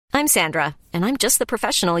I'm Sandra, and I'm just the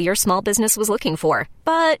professional your small business was looking for.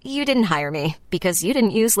 But you didn't hire me because you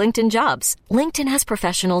didn't use LinkedIn Jobs. LinkedIn has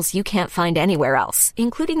professionals you can't find anywhere else,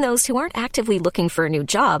 including those who aren't actively looking for a new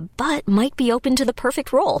job, but might be open to the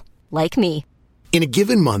perfect role, like me. In a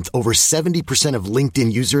given month, over 70% of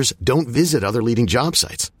LinkedIn users don't visit other leading job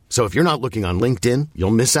sites. So if you're not looking on LinkedIn,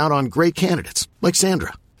 you'll miss out on great candidates like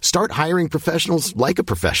Sandra. Start hiring professionals like a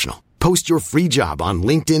professional. Post your free job on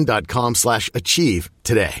linkedin.com/achieve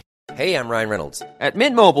today. Hey, I'm Ryan Reynolds. At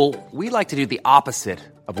Mint Mobile, we like to do the opposite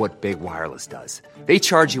of what Big Wireless does. They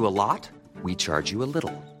charge you a lot, we charge you a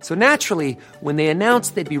little. So naturally, when they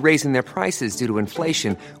announced they'd be raising their prices due to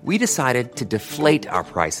inflation, we decided to deflate our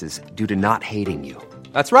prices due to not hating you.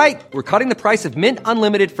 That's right. We're cutting the price of Mint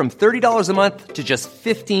Unlimited from $30 a month to just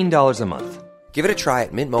 $15 a month. Give it a try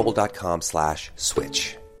at mintmobile.com/switch.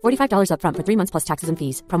 $45 up front for 3 months plus taxes and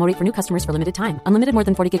fees. Promo rate for new customers for limited time. Unlimited more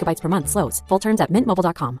than 40 gigabytes per month. Slows full terms at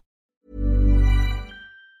mintmobile.com.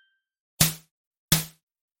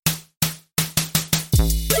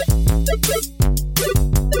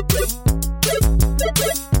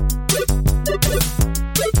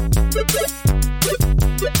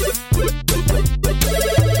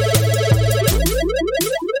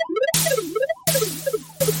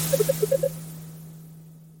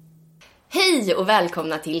 Hej och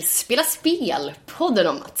välkomna till Spela Spel, podden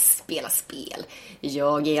om att spela spel.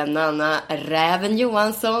 Jag är Nanna Räven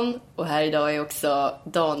Johansson och här idag är också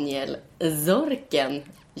Daniel Zorken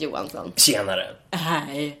Johansson. Tjenare.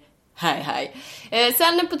 Hej.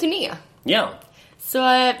 Sälen är på turné. Ja. Så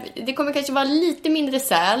det kommer kanske vara lite mindre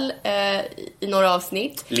säl i några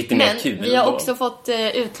avsnitt. Lite mer men kul. Men vi har också fått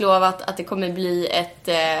utlovat att det kommer bli ett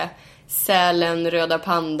Sälen, Röda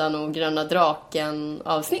Pandan och Gröna Draken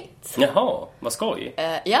avsnitt. Jaha, vad skoj.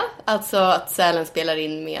 Ja, alltså att Sälen spelar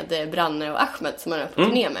in med Branne och Ahmed som han är på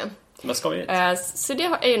turné med. Vad skojigt. Så det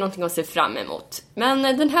är ju någonting att se fram emot. Men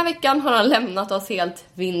den här veckan har han lämnat oss helt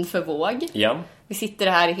vind för våg. Ja. Vi sitter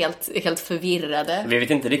här helt förvirrade. Vi vet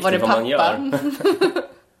inte riktigt vad man gör.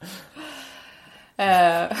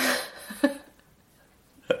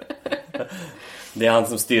 Det är han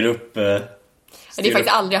som styr upp... Det är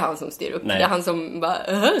faktiskt aldrig han som styr upp. Nej. Det är han som bara,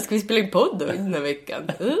 ska vi spela in podd då den här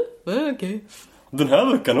veckan? Okej. Den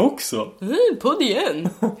här veckan också? Podd igen.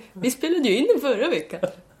 Vi spelade ju in den förra veckan.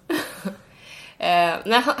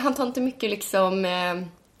 Nej, han tar inte mycket liksom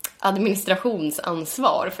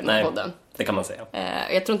administrationsansvar för den här podden. Det kan man säga.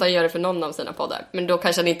 Jag tror inte han gör det för någon av sina poddar. Men då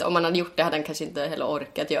kanske han inte, om han hade gjort det hade han kanske inte heller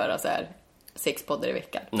orkat göra så här 6 poddar i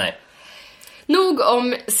veckan. Nej. Nog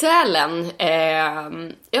om Sälen.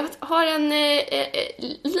 Jag har en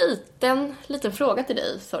liten fråga till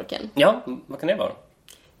dig, Sorken. Ja, vad kan det vara?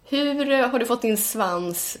 Hur har du fått din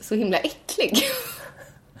svans så himla äcklig?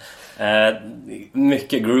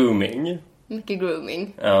 Mycket grooming. Mycket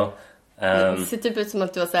grooming. Ja. Det ser typ ut som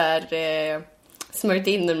att du har så här smörjt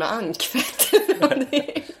in den med ankfett.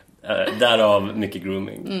 Därav mycket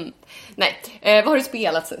grooming. Nej, vad har du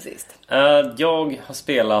spelat sen sist? Jag har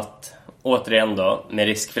spelat... Återigen då, med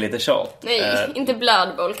risk för lite tjat. Nej, inte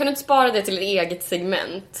Blood Bowl. Kan du inte spara det till ett eget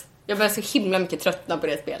segment? Jag börjar så himla mycket tröttna på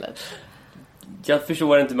det spelet. Jag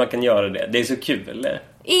förstår inte hur man kan göra det. Det är så kul.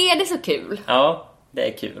 Är det så kul? Ja, det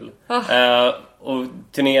är kul. Och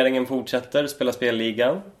turneringen fortsätter, spela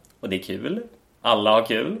spelligan. Och det är kul. Alla har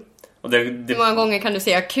kul. Och hur många gånger kan du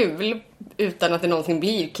säga kul utan att det någonsin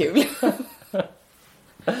blir kul?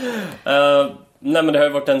 Nej, men det har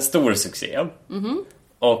ju varit en stor succé.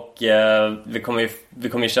 Och vi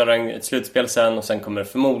kommer ju köra ett slutspel sen. Och sen kommer det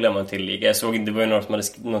förmodligen vara en till liga. Jag såg, det var ju några som hade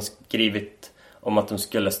skrivit om att de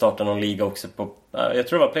skulle starta någon liga också på, jag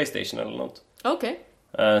tror det var PlayStation eller något. Okej.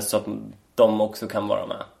 Så att de också kan vara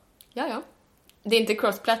med. Ja. Det är inte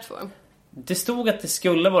cross-platform. Det stod att det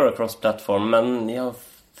skulle vara cross-platform, men jag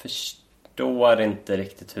förstår inte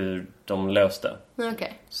riktigt hur de löste.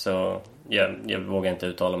 Okej. Så jag vågar inte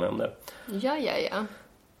uttala mig om det. Ja.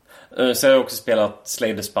 Så jag har också spelat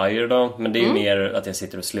Slay the Spire då, men det är ju mer att jag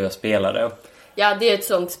sitter och slöspelar det. Ja, det är ett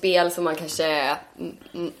sånt spel som man kanske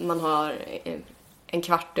man har en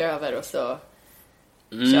kvart över och så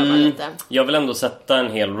kör man lite. Jag vill ändå sätta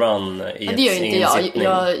en hel run i det gör inte sittning.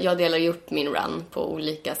 jag delar ju upp min run på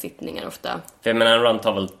olika sittningar ofta. För jag menar, en run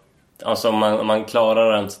tar väl, alltså om man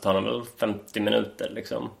klarar den så tar den väl 50 minuter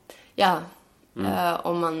liksom. Ja,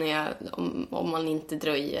 om man inte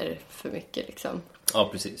dröjer för mycket liksom. Ja,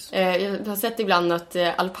 precis. Jag har sett ibland att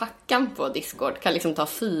alpackan på Discord kan liksom ta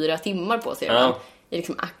 4 timmar på sig i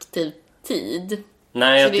liksom aktiv tid.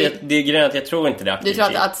 Nej, det är grejen att jag tror inte det är aktiv tid. Du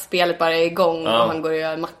tror att spelet bara är igång och han går och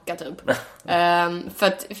gör macka typ. För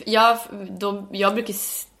att jag brukar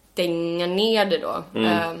stänga ner det då.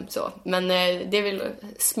 Så. Men det är väl,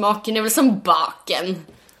 smaken är väl som baken.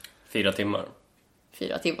 4 timmar.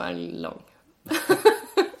 4 timmar lång.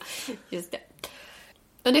 Just det.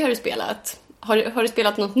 Och det har du spelat. Har du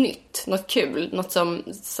spelat något nytt? Något kul? Något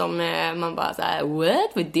som man bara såhär, what?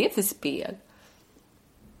 Vad är det för spel?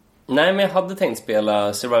 Nej, men jag hade tänkt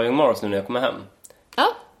spela Surviving Mars nu när jag kommer hem.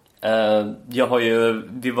 Ja.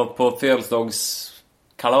 Vi var på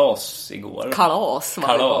födelsedagskalas igår. Kalas.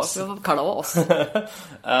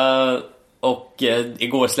 Och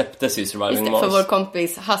igår släpptes ju Surviving Mars. För vår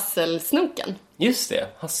kompis Hasselsnoken. Just det,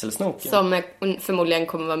 Hasselsnoken. Som förmodligen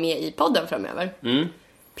kommer vara med i podden framöver.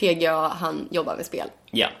 PGA, han jobbar med spel.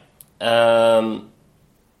 Ja.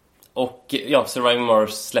 Och ja, Surviving Mars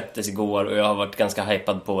släpptes igår och jag har varit ganska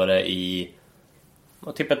hypad på det i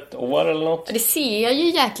typ ett år eller något. Det ser ju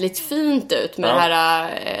jäkligt fint ut med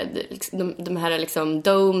de här liksom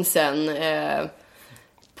domesen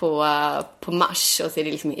på Mars, och så är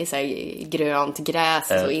det liksom så här grönt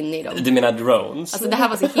gräs och så inne i dem. Du menar drones? Alltså det här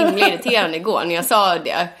var så himla irriterande igår när jag sa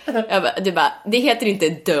det. Du bara, det heter inte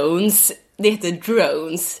dones, det heter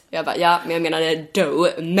drones. Jag bara, ja, men jag menade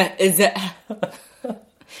domes.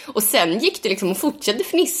 Och sen gick du liksom och fortsatte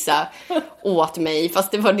fnissa åt mig,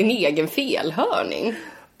 fast det var din egen felhörning.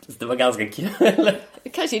 Det var ganska kul.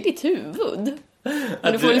 Kanske i ditt huvud.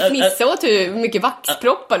 Men du får väl fnissa åt hur mycket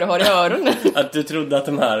vaxproppar du har i öronen. Att du trodde att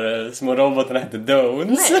de här små robotarna hette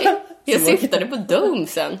Dones. Nej, jag syftade på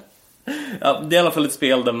Domesen. Ja, det är i alla fall ett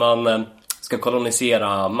spel där man ska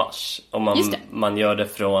kolonisera Mars. Och man gör det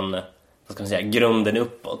från, vad ska man säga, grunden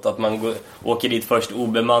uppåt. Att man åker dit först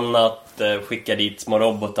obemannat, skickar dit små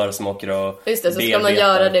robotar som åker och just det, så ska man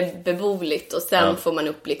göra det beboeligt. Och sen får man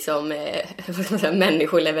upp liksom vad ska man säga,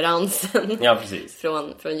 människoleveransen. Ja, precis.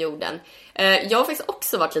 från jorden. Jag har faktiskt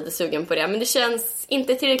också varit lite sugen på det, men det känns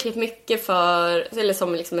inte tillräckligt mycket eller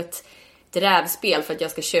som liksom ett rävspel för att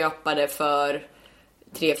jag ska köpa det för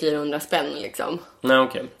 300-400 spänn liksom. Nej,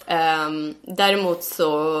 okej. Däremot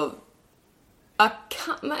så jag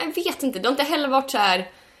vet inte, det har inte heller varit så här,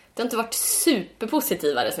 det har inte varit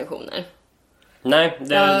superpositiva recensioner. Nej,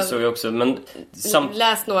 det såg jag också, men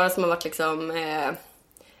läst några som har varit liksom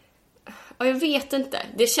jag vet inte.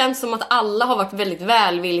 Det känns som att alla har varit väldigt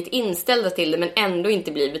välvilligt inställda till det, men ändå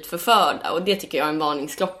inte blivit förförda. Och det tycker jag är en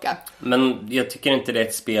varningsklocka. Men jag tycker inte det är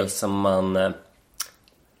ett spel som man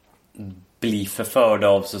blir förförd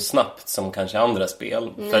av så snabbt som kanske andra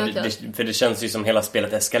spel. För det känns ju som hela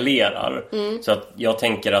spelet eskalerar. Så att jag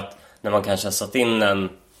tänker att när man kanske har satt in en,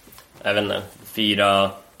 jag vet inte,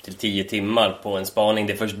 4 till 10 timmar på en spaning,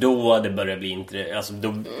 det är först då det börjar bli intressant. Alltså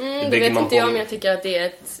då det vet inte jag, men jag tycker att det är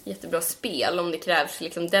ett jättebra spel om det krävs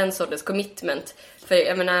liksom den sortens commitment. För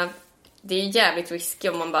jag menar, det är jävligt risky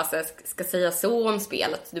om man bara ska säga så om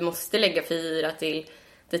spel, att du måste lägga 4 till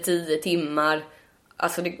 10 timmar.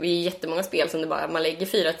 Alltså det är jättemånga spel som det bara, man lägger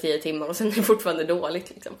 4-10 timmar och sen är det fortfarande dåligt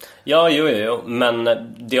liksom. Ja, jo. Men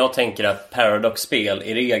det jag tänker är Paradox-spel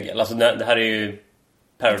i regel, alltså det här är ju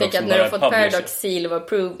Paradox. Jag tänker att när du har fått Paradox Seal of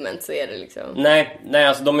Approval så är det liksom... Nej,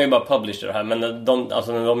 alltså de är ju bara publisher här. Men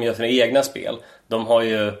när de gör sina egna spel, de har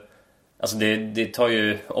ju... Alltså det tar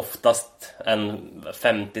ju oftast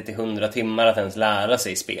 50-100 timmar att ens lära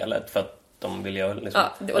sig spelet. För att de vill ju liksom...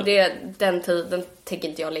 Ja, och den tiden tänker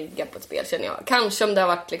inte jag lägga på ett spel, känner jag. Kanske om det har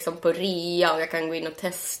varit liksom på rea och jag kan gå in och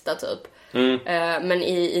testa typ. Men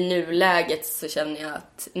i nuläget så känner jag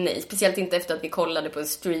att nej. Speciellt inte efter att vi kollade på en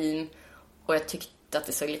stream och jag tyckte att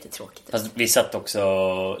det såg lite tråkigt ut. Fast vi satt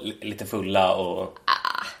också lite fulla och...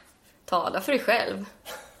 Tala för dig själv.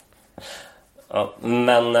 Ja,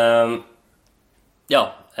 men...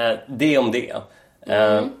 det om det.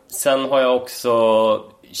 Sen har jag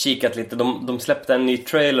också kikat lite. De släppte en ny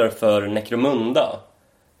trailer för Necromunda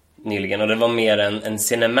nyligen. Och det var mer en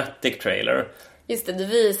cinematic trailer. Just det, du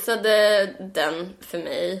visade den för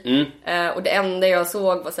mig. Och det enda jag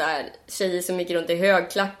såg var så här tjejer som gick runt i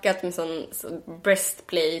högklackat med sån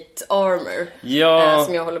breastplate armor. Ja.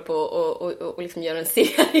 Som jag håller på och liksom gör en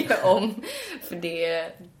serie om. För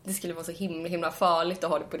det skulle vara så himla farligt att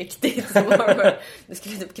ha det på riktigt som armor. Du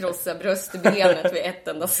skulle typ krossa bröstbenet vid ett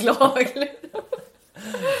enda slag.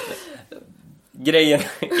 Grejen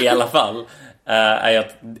i alla fall är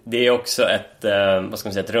att det är också ett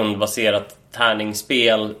ett rundbaserat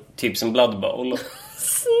tärningsspel typ som Blood Bowl.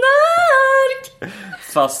 Snark!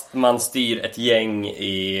 Fast man styr ett gäng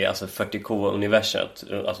i 40K-universet,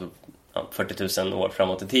 alltså 40 000 år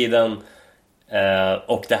framåt i tiden.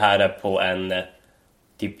 Och det här är på en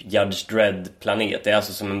typ Judge Dredd-planet. Det är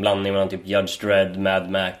alltså som en blandning mellan typ Judge Dredd, Mad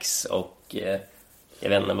Max och jag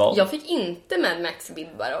vet inte vad. Jag fick inte Mad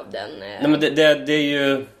Max-vibbar av den. Nej, men det är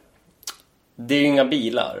ju... det är ju inga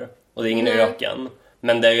bilar och det är ingen öken.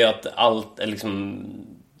 Men det är ju att allt är liksom...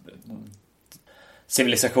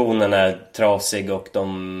 Civilisationen är trasig och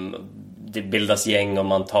det bildas gäng och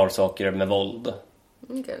man tar saker med våld.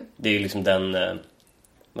 Okay. Det är ju liksom den...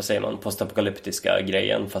 vad säger man, postapokalyptiska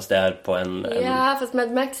grejen, fast det är på en... Ja, fast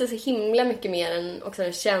Mad Max är så himla mycket mer än också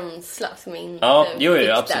en känsla som är inte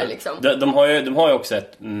absolut. där, liksom. De har ju också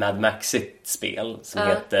ett Mad Maxigt spel som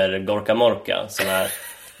heter Gorka Morka, som är...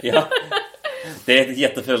 ja, det är ett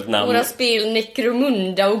jättefullt namn. Våra spel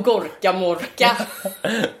Necromunda och Gorka Morka.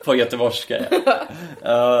 På göteborgska,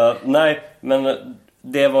 ja. Nej, men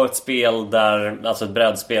det var ett spel där... Alltså ett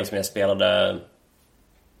brädspel som jag spelade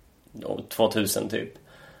 2000 typ.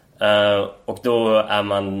 Och då är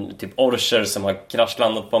man typ orcher som har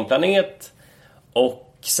kraschlandat på en planet.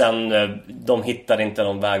 Och sen de hittar inte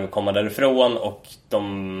någon väg att komma därifrån. Och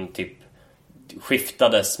de typ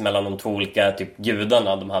skiftades mellan de två olika typ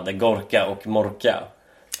gudarna. De hade Gorka och Morka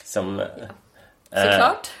som,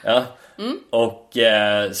 såklart. ja. Och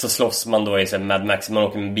så slåss man då i så Mad Max. Man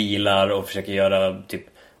åker med bilar och försöker göra typ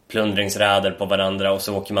plundringsräder på varandra. Och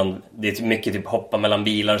så åker man, det är mycket typ hoppa mellan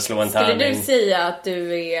bilar, slå en tärning. Skulle du säga att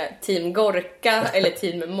du är team Gorka eller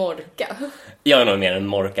team Morka? Jag är nog mer en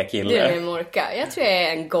Morka-kille. Du är en Morka. Jag tror jag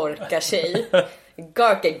är en Gorka-tjej.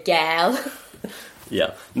 Gorka-gal. Ja,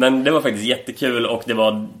 men det var faktiskt jättekul och det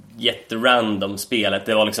var jätterandom spelet.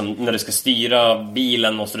 Det var liksom, när du ska styra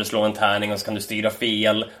bilen måste du slå en tärning och så kan du styra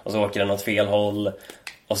fel och så åker den åt fel håll.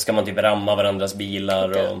 Och så ska man typ ramma varandras bilar.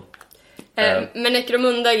 Okay. Och... men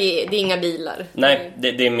Necromunda, det är inga bilar. Nej,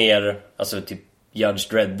 det är mer alltså typ Judge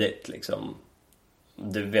Dredd liksom.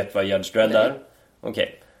 Du vet vad Judge Dredd är?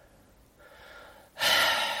 Okej.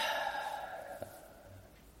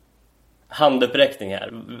 Handuppräckning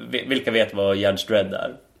här. Vilka vet vad Judge Dredd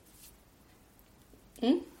är?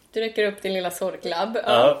 Du räcker upp din lilla sorklabb.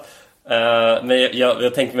 Ja. Men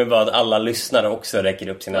jag tänker mig bara att alla lyssnare också räcker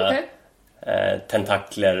upp sina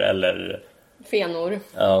tentakler eller... Fenor.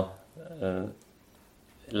 Ja.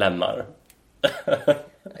 Lemmar.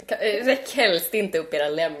 Räck helst inte upp era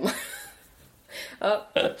lemmar. Ja.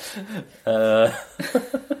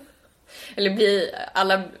 Eller blir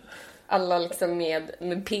alla liksom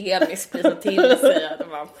med penis blir så till sig att de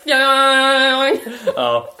bara...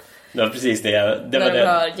 Ja, det var precis det. Det var när det. du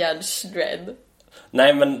hör Judge Dredd.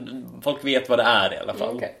 Nej, men folk vet vad det är i alla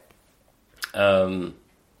fall. Okay.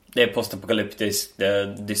 Det är postapokalyptiskt,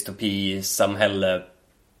 dystopi-samhälle.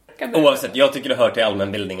 Oavsett, jag tycker det hör till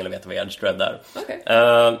allmänbildning eller vet vad Judge Dredd är.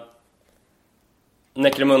 Okay.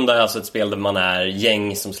 Necromunda är alltså ett spel där man är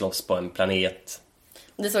gäng som slåss på en planet.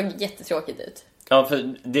 Det såg jättetråkigt ut. Ja,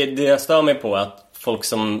 för det jag stör mig på är att folk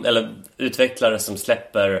som, eller utvecklare som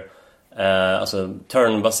släpper alltså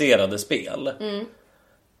turnbaserade spel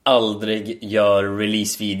aldrig gör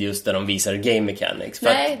release-videos där de visar game mechanics.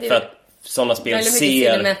 För att sådana spel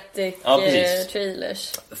ser... Cinematic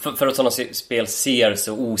trailers. För att sådana spel ser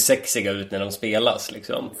så osexiga ut när de spelas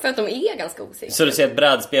liksom. För att de är ganska osexiga. Så du ser att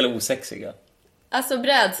brädspel är osexiga? Alltså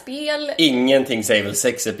brädspel... Ingenting säger väl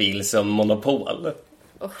sexappeal som Monopol.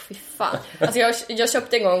 Fy fan. Alltså jag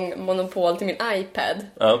köpte en gång Monopol till min iPad.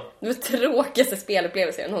 Ja. Det var tråkigaste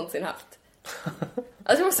spelupplevelsen jag någonsin haft.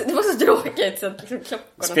 Alltså det var så tråkigt så att liksom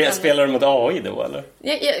Spelar du mot AI då eller?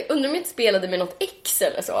 Jag undrar om jag inte spelade med något X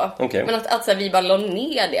eller så. Okay. Men att så här, vi bara la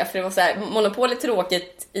ner det. För det var så här, Monopol är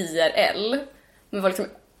tråkigt IRL. Men det var liksom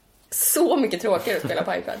så mycket tråkigare att spela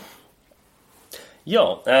på iPad.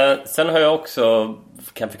 Ja, sen har jag också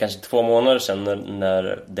kanske 2 månader sedan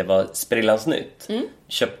när det var sprillans nytt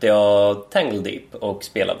köpte jag Tangle Deep och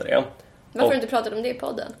spelade det. Varför har du inte pratat om det i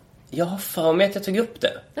podden? Jag har för mig att jag tog upp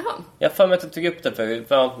det. Jaha. Jag har för mig att jag tog upp det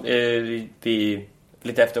för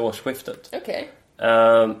lite efter årsskiftet. Okej.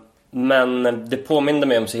 Men det påminde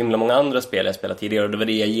mig om så himla många andra spel jag spelat tidigare och det var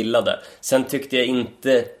det jag gillade. Sen tyckte jag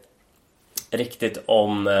inte riktigt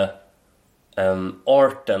om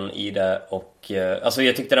arten i det och alltså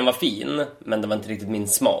jag tyckte den var fin men det var inte riktigt min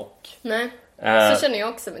smak. Nej. Så känner jag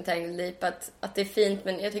också med Tangle Deep att det är fint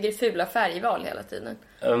men jag tycker det är fula färgval hela tiden.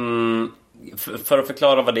 För att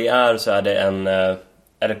förklara vad det är så är det en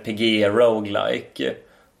RPG roguelike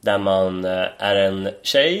där man är en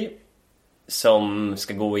tjej som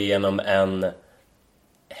ska gå igenom en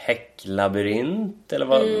häcklabyrint eller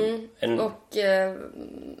vad? Och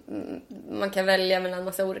man kan välja mellan en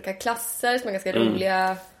massa olika klasser som är ganska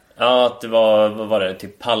roliga. Ja, att det var, vad var det?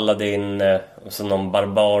 Typ paladin och så någon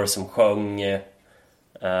barbar som sjöng.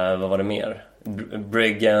 Vad var det mer?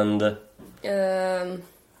 Brigand.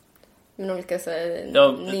 med olika så här,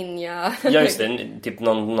 Ja, ninja. Ja, just det. Typ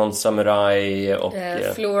någon samurai och...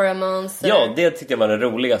 Flora Monster. Ja, det tyckte jag var det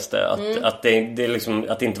roligaste. Att det liksom,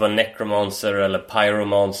 att det inte var necromancer eller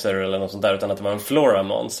pyromancer eller något sånt där, utan att det var en flora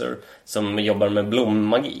monster som jobbar med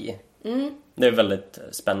blommagi. Det är väldigt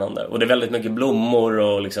spännande. Och det är väldigt mycket blommor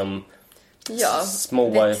och liksom... Ja, små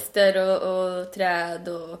växter och träd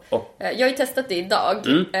och jag har ju testat det idag.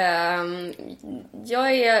 Jag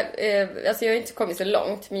har inte kommit så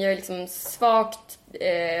långt, men jag är liksom svagt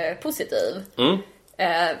positiv.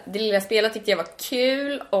 Det lilla spelet tyckte jag var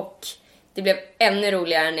kul, och det blev ännu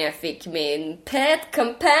roligare när jag fick min pet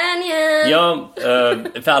companion. Ja,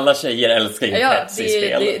 för alla tjejer älskar ju pets i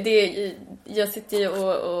spel. Jag sitter ju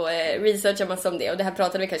och researchar massa om det, och det här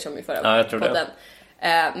pratade vi kanske om i förra podden.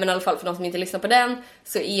 Men i alla fall för de som inte lyssnar på den,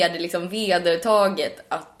 så är det liksom vedertaget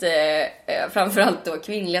att framförallt då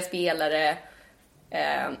kvinnliga spelare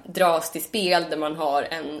dras till spel där man har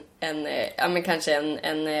kanske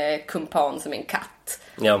en kumpan som är en katt.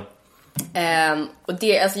 Ja. Och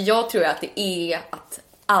det, alltså jag tror att det är att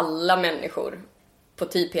alla människor på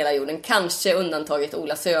typ hela jorden, kanske undantaget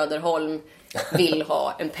Ola Söderholm, vill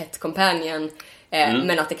ha en pet companion.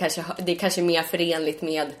 Men att det kanske är mer förenligt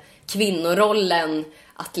med kvinnorollen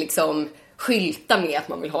att liksom skylta med att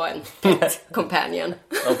man vill ha en pet companion.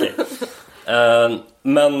 Okej.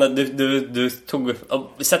 Men du tog...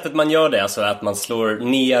 Sättet man gör det alltså är att man slår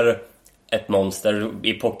ner ett monster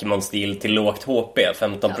i Pokémon-stil till lågt HP,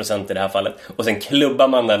 15% i det här fallet. Och sen klubbar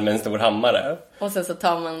man den med en stor hammare. Och sen så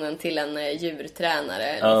tar man den till en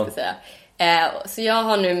djurtränare, ska säga. Så jag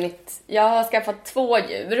har skaffat 2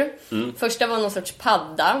 djur. Första var någon sorts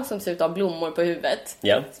padda som ser ut att ha blommor på huvudet.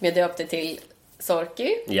 Yeah. Som jag döpte till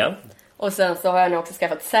Sorky. Yeah. Och sen så har jag nu också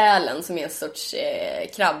skaffat sälen som är en sorts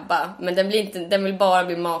krabba. Men den vill bara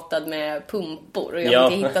bli matad med pumpor. Och jag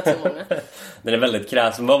har inte hittat så många. Den är väldigt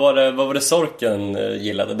kräsen. Vad var det Sorken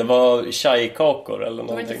gillade? Det var chai-kakor eller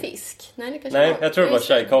någonting. Var det inte fisk? Nej, jag tror det var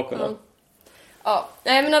chai-kakorna. Ja,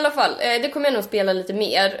 nej men i alla fall, det kommer jag nog spela lite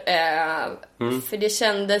mer. För det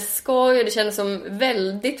kändes skoj och det kändes som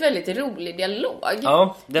väldigt, väldigt rolig dialog.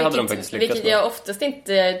 Ja, det hade de faktiskt lyckats med. Vilket jag oftast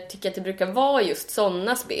inte tycker att det brukar vara just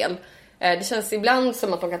sådana spel. Det känns ibland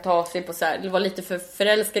som att de kan ta sig på så här, vara lite för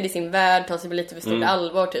förälskade i sin värld, ta sig på lite för stort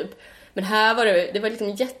allvar typ. Men här var det var liksom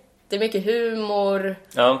jättemycket humor,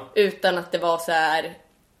 utan att det var så här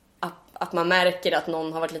att man märker att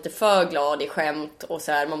någon har varit lite för glad i skämt och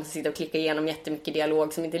så här, man måste sitta och klicka igenom jättemycket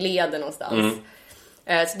dialog som inte leder någonstans.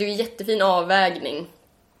 Så det är en jättefin avvägning.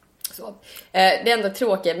 Så. Det enda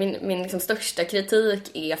tråkiga, min liksom största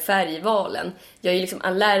kritik är färgvalen. Jag är liksom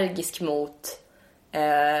allergisk mot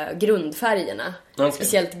grundfärgerna. Okay.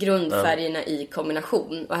 Speciellt grundfärgerna i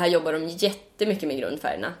kombination. Och här jobbar de jättemycket med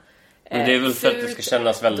grundfärgerna. Men det är väl för att det ska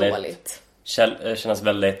kännas väldigt dåligt. Kännas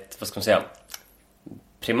väldigt, vad ska man säga,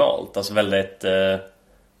 primalt, alltså väldigt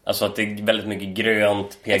alltså att det är väldigt mycket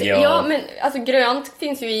grönt, PGA. Ja, men alltså grönt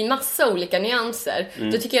finns ju i massa olika nyanser.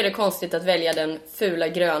 Då tycker jag det är konstigt att välja den fula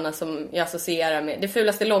gröna som jag associerar med. Det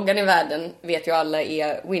fulaste loggan i världen vet ju alla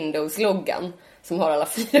är Windows-loggan som har alla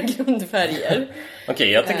 4 grundfärger.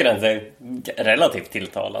 Okej, jag tycker den är relativt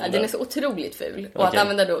tilltalande. Ja, den är så otroligt ful. Och att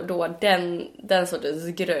använda då den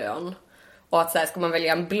sortens grön. Och att så här, ska man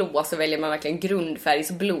välja en blå så väljer man verkligen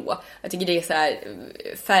grundfärgsblå. Jag tycker det är så här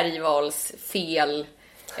färgvalsfel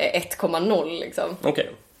 1,0 liksom. Okej.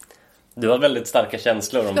 Du har väldigt starka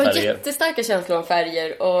känslor om färger. Jag har jättestarka känslor om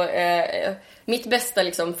färger. Och mitt bästa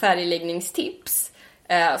liksom, färgläggningstips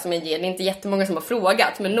som jag ger, det är inte jättemånga som har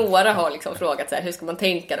frågat, men några har liksom frågat så här, hur ska man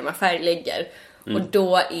tänka när man färglägger? Och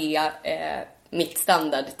då är mitt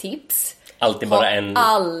standardtips: alltid bara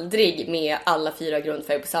aldrig med alla 4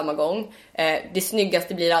 grundfärger på samma gång. Det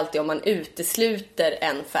snyggaste blir alltid om man utesluter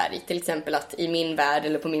en färg. Till exempel att i min värld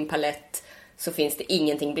eller på min palett så finns det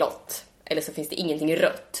ingenting blått. Eller så finns det ingenting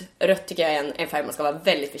rött. Rött tycker jag är en färg man ska vara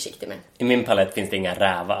väldigt försiktig med. I min palett finns det inga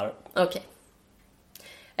rävar. Okej.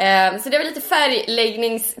 Så det var lite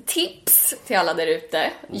färgläggningstips till alla där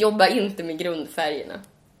ute. Jobba inte med grundfärgerna.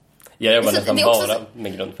 Jag jobbar nästan bara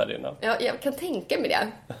med grundfärgerna. Ja, jag kan tänka mig det.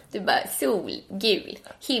 Du bara sol, gul,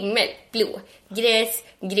 himmel, blå, gräs,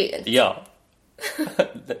 grönt. Ja.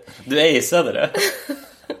 Du acade det.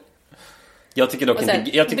 Jag tycker dock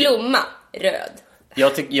inte... blomma, röd.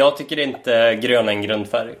 Jag tycker inte grön är en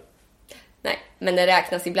grundfärg. Nej, men det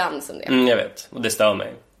räknas ibland som det. Jag vet, och det stör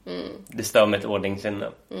mig. Det stör mig ett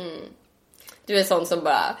ordningssinne. Du är sån som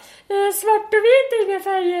bara, svart och vit är inga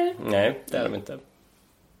färger. Nej, det är de inte.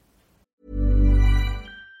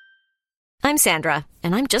 I'm Sandra,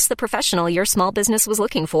 and I'm just the professional your small business was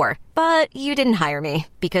looking for. But you didn't hire me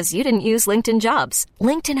because you didn't use LinkedIn Jobs.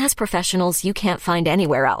 LinkedIn has professionals you can't find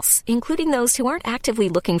anywhere else, including those who aren't actively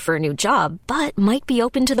looking for a new job, but might be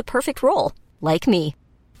open to the perfect role, like me.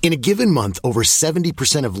 In a given month, over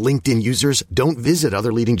 70% of LinkedIn users don't visit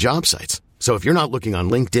other leading job sites. So if you're not looking on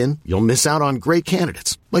LinkedIn, you'll miss out on great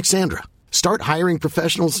candidates like Sandra. Start hiring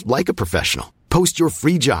professionals like a professional. Post your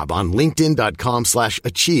free job on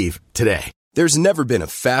linkedin.com/achieve today. There's never been a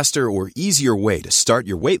faster or easier way to start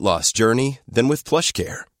your weight loss journey than with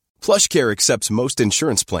PlushCare. PlushCare accepts most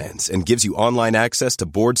insurance plans and gives you online access to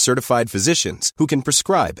board-certified physicians who can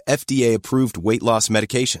prescribe FDA-approved weight loss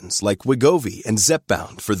medications like Wegovy and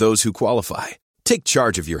Zepbound for those who qualify. Take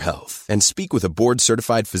charge of your health and speak with a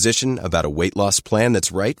board-certified physician about a weight loss plan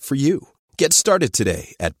that's right for you. Get started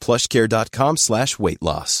today at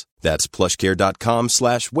plushcare.com/weightloss. That's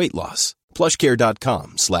plushcare.com/weightloss.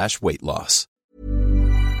 plushcare.com/weightloss.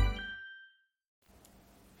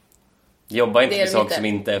 Jobba inte med saker som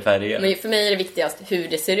inte är färger. Men för mig är det viktigast hur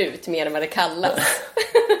det ser ut mer än vad det kallas.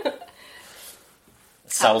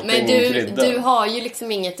 Salting, men krydda. du har ju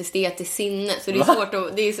liksom inget estetiskt sinne, så det är svårt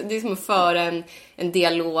att, det är som att föra en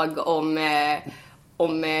dialog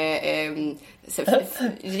om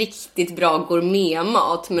riktigt bra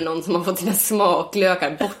gourmetmat med någon som har fått sina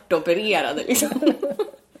smaklökar bortopererade liksom.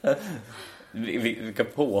 Vilka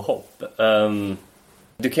påhopp.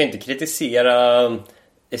 Du kan ju inte kritisera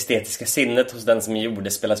estetiska sinnet hos den som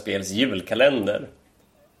gjorde Spela Spels julkalender.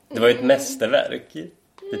 Det var ju ett mästerverk.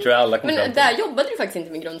 Det tror jag alla kom fram Men till. där jobbade du faktiskt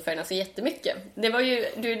inte med grundfärgerna så jättemycket. Det var ju,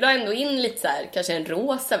 du la ändå in lite så här, kanske en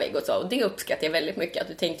rosa vägg och så, och det uppskattar jag väldigt mycket, att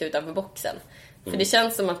du tänkte utanför boxen. För det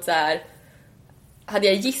känns som att så här, hade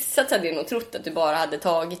jag gissat så hade jag nog trott att du bara hade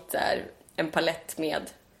tagit så här, en palett med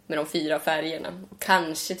de 4 färgerna.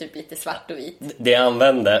 Kanske typ lite svart och vit. Det jag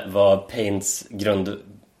använde var Paints grundval.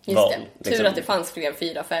 Just det. Tur liksom. att det fanns fler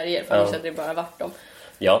 4 färger, för annars hade det bara varit dem.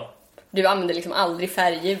 Ja. Du använder liksom aldrig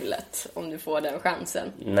färghjulet om du får den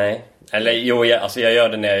chansen. Nej. Eller jo, jag gör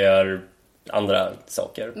det när jag gör andra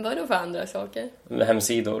saker. Vad då för andra saker?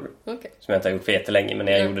 Hemsidor. Okay. Som jag inte har gjort för jättelänge, men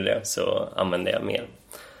när jag gjorde det så använde jag mer.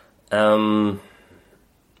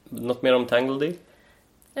 Något mer om Tangledy?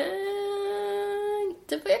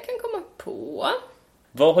 Inte vad jag kan komma på.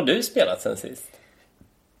 Vad har du spelat sen sist?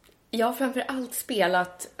 Jag har framför allt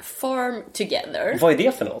spelat Farm Together. Vad är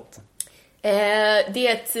det för något? Det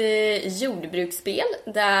är ett jordbruksspel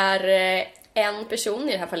där en person,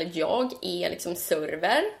 i det här fallet jag, är liksom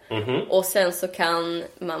server. Och sen så kan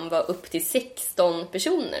man vara upp till 16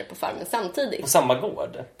 personer på farmen samtidigt. På samma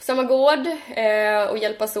gård? På samma gård, och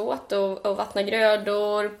hjälpas åt och vattna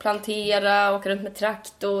grödor, plantera, åka runt med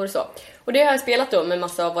traktor och så. Och det har jag spelat då med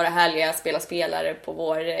massa av våra härliga spelare på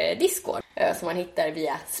vår Discord, som man hittar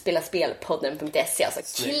via spelaspelpodden.se.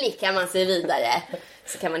 Alltså klickar man sig vidare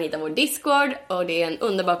så kan man hitta vår Discord, och det är en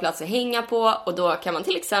underbar plats att hänga på. Och då kan man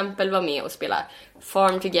till exempel vara med och spela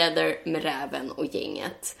Farm Together med Räven och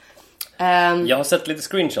gänget. Jag har sett lite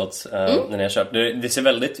screenshots när jag köpt. Det ser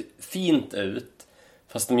väldigt fint ut,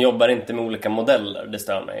 fast de jobbar inte med olika modeller. Det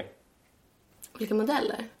stör mig. Olika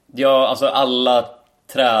modeller? Ja, alltså alla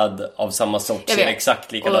träd av samma sort ser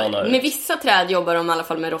exakt likadana ut. Med vissa träd jobbar de i alla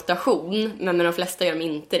fall med rotation, men med de flesta gör de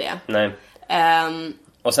inte det. Nej.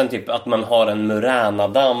 Och sen typ att man har en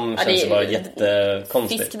Murana-damm känns bara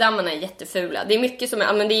jättekonstigt. Fiskdammarna är jättefula. Det är mycket som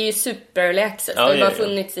men det är ju super early access. Ja, det har bara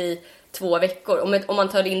funnits i 2 veckor. Om man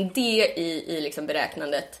tar in det i liksom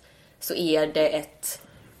beräknandet, så är det ett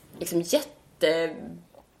liksom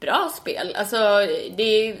jättebra spel. Alltså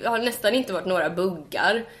det har nästan inte varit några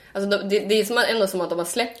buggar. Alltså det är ändå som att de har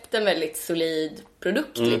släppt en väldigt solid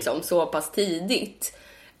produkt liksom, så pass tidigt.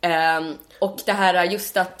 Och det här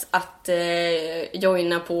just att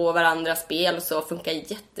joina på varandras spel så funkar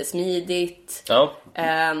jättesmidigt. Ja.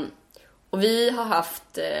 Och vi har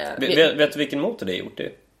haft... vet du vilken motor det är gjort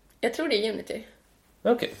i? Jag tror det är Unity.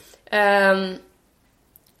 Okej.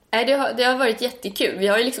 Det har varit jättekul. Vi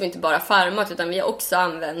har ju liksom inte bara farmat, utan vi har också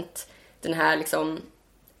använt den här liksom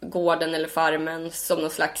gården eller farmen som någon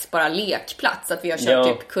slags bara lekplats. Att vi har kört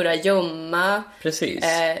typ kurragömma. Precis.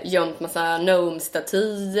 Gömt massa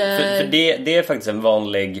gnome-statyer. För det är faktiskt en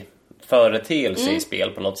vanlig företeelse i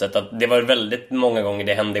spel på något sätt. Att det var väldigt många gånger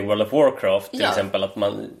det hände i World of Warcraft till exempel, att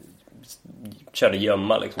man körde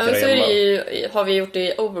gömma liksom. Ja, så är det ju, har vi gjort det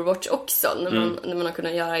i Overwatch också, när man har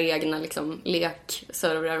kunnat göra egna liksom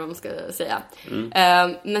lekservrar, vad man ska säga.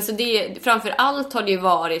 Men så framför allt har det ju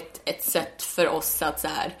varit ett sätt för oss att så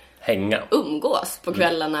här hänga, umgås på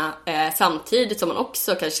kvällarna, samtidigt som man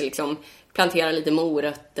också kanske liksom planterar lite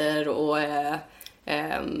morötter och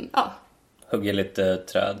hugger lite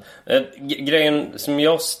träd. Grejen som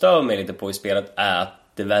jag stör mig lite på i spelet är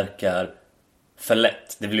att det verkar för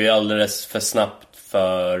lätt. Det blir ju alldeles för snabbt,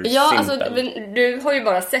 för simpelt. Alltså, du har ju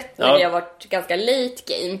bara sett när det har varit ganska late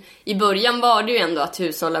game. I början var det ju ändå att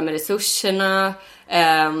hushålla med resurserna.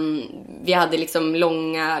 Vi hade liksom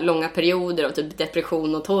långa perioder av typ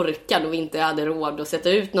depression och torka då vi inte hade råd att sätta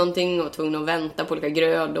ut någonting och var tvungna att vänta på olika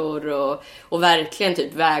grödor och verkligen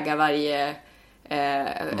typ väga varje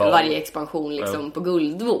expansion liksom på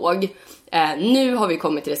guldvåg. Nu har vi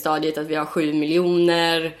kommit till det stadiet att vi har 7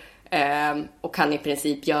 miljoner och kan i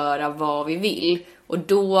princip göra vad vi vill. Och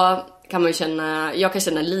då kan jag kan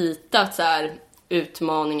känna lite att så här,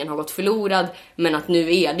 utmaningen har gått förlorad, men att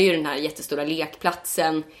nu är det ju den här jättestora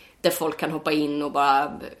lekplatsen där folk kan hoppa in och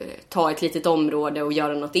bara ta ett litet område och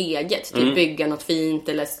göra något eget. Typ bygga något fint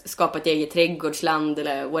eller skapa ett eget trädgårdsland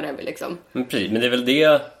eller whatever liksom. Men det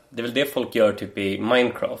är väl det folk gör typ i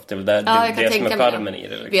Minecraft. Det är väl det som är charmen i det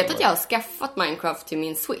liksom. Vet att jag har skaffat Minecraft till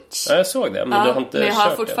min Switch. Ja, jag såg det, men du har inte men jag har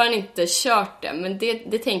kört fortfarande inte kört det. Men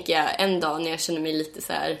det tänker jag en dag när jag känner mig lite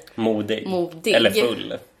så här modig.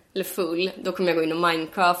 Eller full. Då kommer jag gå in och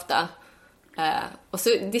Minecrafta. Och så,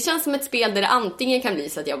 det känns som ett spel där det antingen kan bli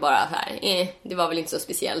så att jag bara här, det var väl inte så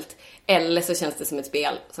speciellt. Eller så känns det som ett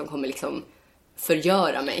spel som kommer liksom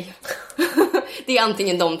förgöra mig. Det är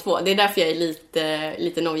antingen de två. Det är därför jag är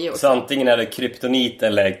lite nojig också. Så antingen är det kryptonit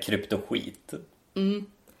eller kryptoskit.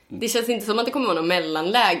 Det känns inte som att det kommer vara någon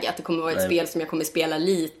mellanläge. Att det kommer vara ett spel som jag kommer spela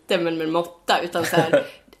lite men med måtta. Utan så här,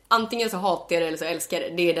 antingen så hatar jag det eller så älskar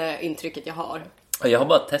jag det. Det är det intrycket jag har. Jag har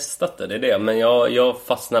bara testat det är det. Men jag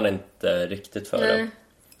fastnar inte riktigt för det.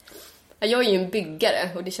 Jag är ju en byggare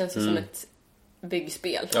och det känns ju som ett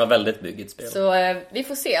byggspel. Ja, väldigt byggigt spel. Så vi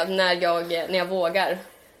får se när jag vågar.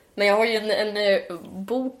 Men jag har ju en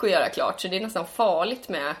bok att göra klart, så det är nästan farligt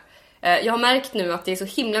med. Jag har märkt nu att det är så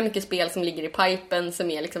himla mycket spel som ligger i pipen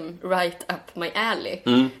som är liksom right up my alley.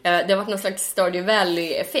 Det har varit någon slags Stardew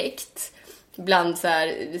Valley-effekt bland så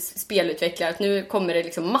här spelutvecklare. Att nu kommer det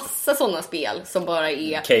liksom massa sådana spel som bara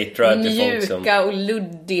är mjuka och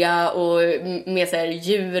luddiga och med så här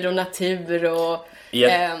djur och natur och...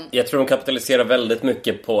 Jag tror de kapitaliserar väldigt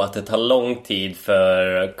mycket på att det tar lång tid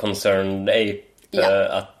för Concerned Ape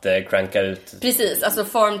att cranka ut. Precis, alltså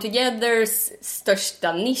Farm Togethers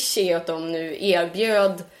största nisch är att de nu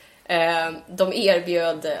erbjöd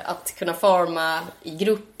att kunna farma i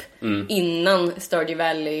grupp innan Stardew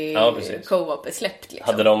Valley Co-op är släppt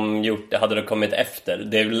liksom. Hade det kommit efter.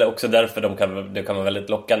 Det är väl också därför det kan vara väldigt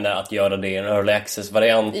lockande att göra det i en early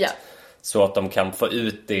access-variant. Så att de kan få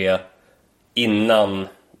ut det innan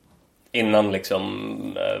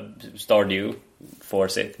liksom Stardew får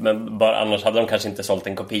sitt. Men bara annars hade de kanske inte sålt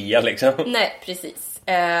en kopia liksom. Nej, precis.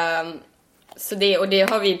 Så det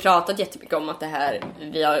har vi pratat jättemycket om, att det här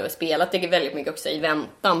vi har spelat det väldigt mycket också i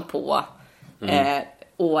väntan på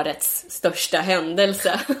årets största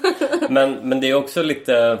händelse. men det är också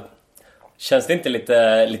lite, känns det inte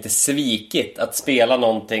lite svikigt att spela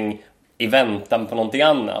någonting i väntan på någonting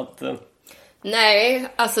annat? Nej,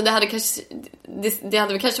 alltså det hade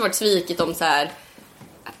väl kanske varit svikigt om så här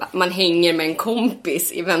man hänger med en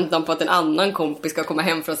kompis i väntan på att en annan kompis ska komma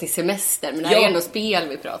hem från sin semester. Men det är ändå spel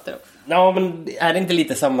vi pratar om. Ja, men är det inte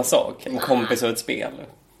lite samma sak? En kompis och ett spel?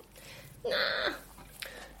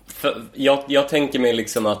 För jag tänker mig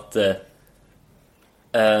liksom att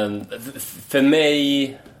för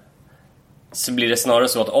mig så blir det snarare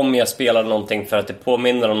så att om jag spelar någonting för att det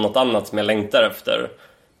påminner om något annat som jag längtar efter,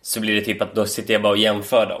 så blir det typ att då sitter jag bara och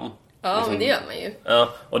jämför dem. Ja, liksom, men det gör man ju. Ja,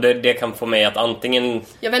 och det kan få mig att antingen...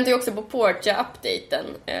 Jag väntar ju också på Portia-updaten.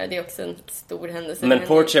 Det är också en stor händelse. Men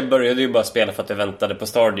Portia började ju bara spela för att jag väntade på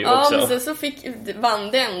Stardew också. Ja, men så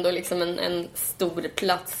vann det ändå liksom en stor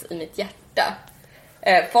plats i mitt hjärta.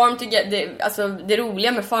 Farm Together, alltså det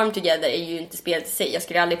roliga med Farm Together är ju inte spelet i sig. Jag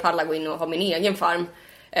skulle aldrig palla gå in och ha min egen farm.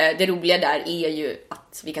 Det roliga där är ju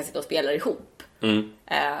att vi kan sitta och spela ihop.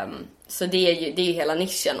 Så det är ju hela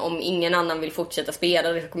nischen. Om ingen annan vill fortsätta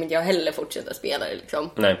spela det, så kommer inte jag heller fortsätta spela det liksom.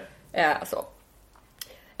 Nej.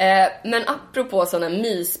 Men apropå sådana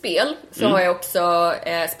mysspel så har jag också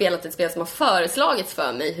spelat ett spel som har föreslagits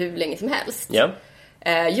för mig hur länge som helst.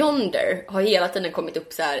 Yonder har hela tiden kommit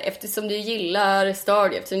upp så här: eftersom du gillar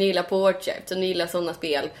Stardew, eftersom du gillar Portia, eftersom du gillar sådana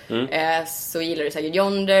spel, så gillar du säkert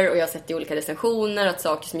Yonder. Och jag har sett i olika recensioner att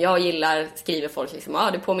saker som jag gillar skriver folk liksom,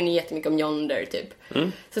 det påminner jättemycket om Yonder typ.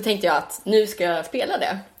 Så tänkte jag att nu ska jag spela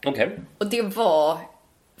det. Och det var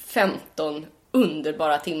 15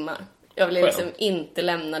 underbara timmar. Jag ville liksom inte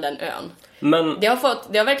lämna den ön. Men... Det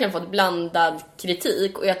har verkligen fått blandad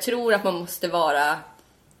kritik. Och jag tror att man måste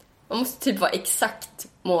typ vara exakt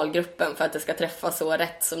målgruppen för att det ska träffa så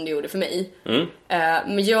rätt som det gjorde för mig.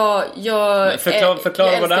 Men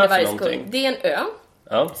Förklara vad det är för någonting. Det är en ö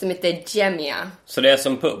som heter Gemia. Så det är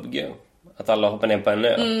som PUBG? Att alla hoppar ner på en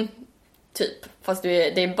ö? Typ. Fast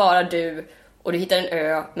det är bara du och du hittar en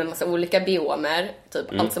ö med massa olika biomer.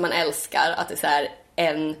 Typ allt som man älskar. Att det är så här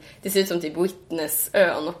det ser ut som typ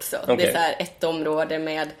Witness-ön också. Okay. Det är så här ett område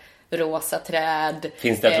med rosa träd.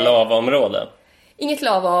 Finns det ett lavaområde? Inget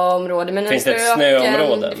lavaområde, men finns det ett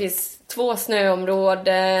snöområde? Det finns 2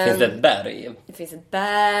 snöområden. Finns det ett berg? Det finns ett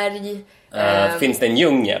berg. Finns det en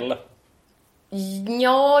djungel?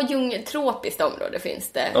 Ja, tropiskt område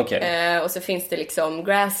finns det. Okay. Och så finns det liksom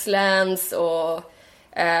grasslands och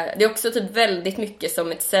det är också typ väldigt mycket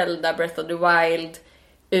som ett Zelda Breath of the Wild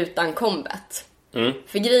utan combat.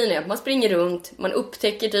 För grejen är att man springer runt, man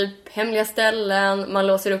upptäcker typ hemliga ställen, man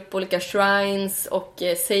låser upp olika shrines och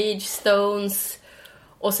sage stones.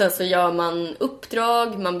 Och sen så gör man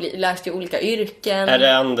uppdrag, man lär sig olika yrken. Är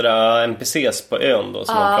det andra NPCs på ön då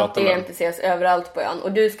som man pratar med? Ja, det är NPCs överallt på ön.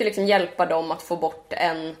 Och du ska liksom hjälpa dem att få bort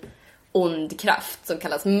en ond kraft som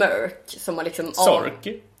kallas Mörk. Som har liksom Sork?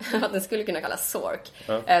 Ja, den skulle kunna kallas Sork.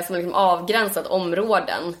 Som har liksom avgränsat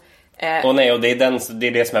områden. Och det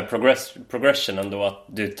är det som är progressionen då, att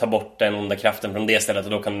du tar bort den onda kraften från det stället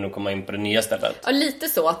och då kan du nog komma in på det nya stället. Ja, lite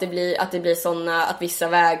så att det blir såna att vissa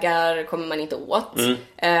vägar kommer man inte åt.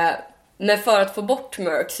 Men för att få bort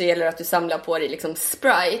Mörk så gäller det att du samlar på dig liksom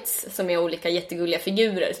sprites som är olika jättegulliga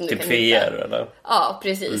figurer som typ du kan hitta. eller? Ja,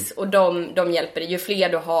 precis. Och de hjälper dig. Ju fler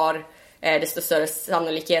du har, desto större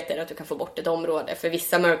sannolikhet är det att du kan få bort ett område. För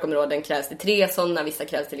vissa mörkområden krävs det 3 sådana, vissa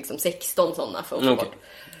krävs det liksom 16 sådana för att få bort.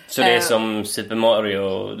 Så det är som Super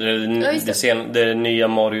Mario, det nya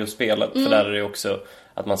Mario-spelet, för där är det också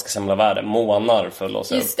att man ska samla värde, månar för att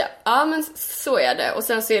låsa. Just det, ja men så är det. Och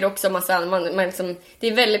sen så är det också massa, man liksom, det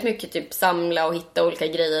är väldigt mycket typ samla och hitta olika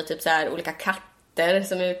grejer, typ så här olika katter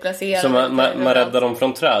som är utplacerade. Så man räddar dem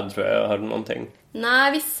från träd, tror jag hörde någonting.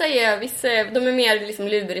 Nej, vissa de är mer liksom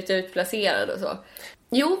lurigt utplacerade och så.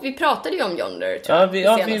 Jo, vi pratade ju om Yonder, tror jag.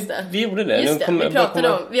 Vi gjorde det. Just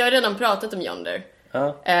vi har redan pratat om Yonder.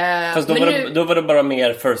 Fast då var det bara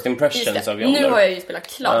mer first impressions av Yonder. Nu har jag ju spelat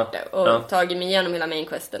klart det och tagit mig igenom hela main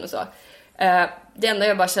questen och så. Det enda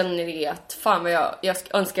jag bara känner är att fan vad jag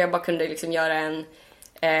önskar jag bara kunde liksom göra en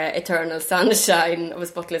Eternal Sunshine of a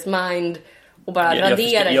Spotless Mind och bara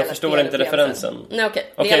radera jag förstår inte referensen. Nej,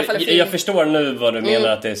 okej. Jag förstår nu vad du menar,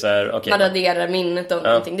 att det är så här, okay. Man raderar minnet av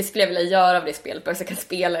någonting. Det skulle jag vilja göra av det spelet, så jag kan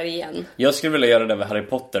spela det igen. Jag skulle vilja göra det med Harry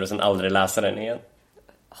Potter och sen aldrig läsa den igen.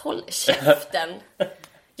 Håll käften.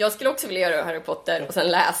 Jag skulle också vilja göra Harry Potter och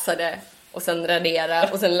sen läsa det och sen radera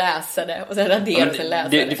och sen läsa det och sen radera och sen läsa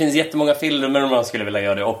det. Det finns jättemånga filmer man skulle vilja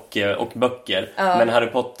göra det och böcker. Men Harry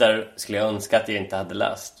Potter skulle jag önska att jag inte hade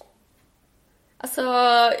läst. Alltså,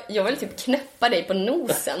 jag vill typ knäppa dig på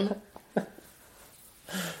nosen.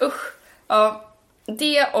 Usch. Ja.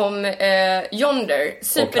 Det om Yonder.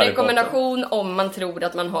 Superrekommendation om man tror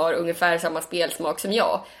att man har ungefär samma spelsmak som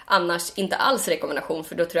jag. Annars inte alls rekommendation,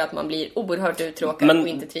 för då tror jag att man blir oerhört uttråkad och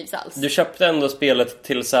inte trivs alls. Du köpte ändå spelet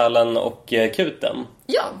till Sälen och Kuten.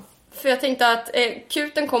 Ja, för jag tänkte att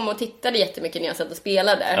Kuten kom och tittade jättemycket när jag satt och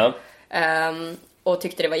spelade. Och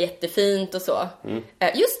tyckte det var jättefint och så.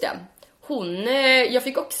 Just det. Jag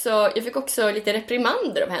fick också lite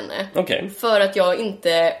reprimander av henne. Okay. För att jag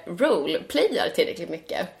inte roleplayar tillräckligt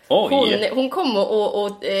mycket. Hon kom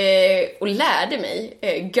och lärde mig,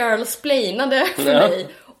 girlsplainade för mig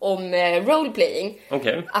om roleplaying.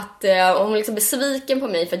 Okay. Att hon var liksom besviken på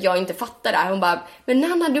mig för att jag inte fattar det här. Hon bara, men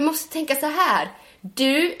Nanna, du måste tänka så här.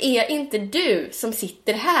 Du är inte du som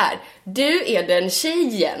sitter här. Du är den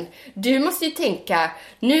tjejen. Du måste ju tänka,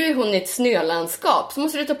 nu är hon i ett snölandskap, så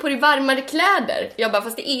måste du ta på dig varmare kläder. Jag bara,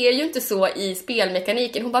 fast det är ju inte så i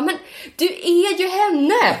spelmekaniken. Hon bara, men du är ju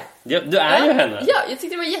henne. Ja, du är ju henne. Ja, jag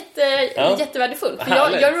tyckte det var jättevärdefullt. För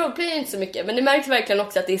jag roleplayar inte så mycket, men det märks verkligen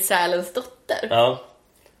också att det är Sälens dotter. Ja.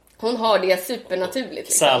 Hon har det supernaturligt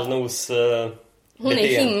liksom. Sälnos hon är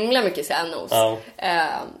himla mycket sälnos.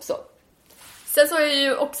 Så. Sen så har jag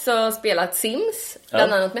ju också spelat Sims,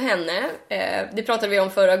 bland annat med henne. Det pratade vi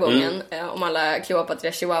om förra gången, om alla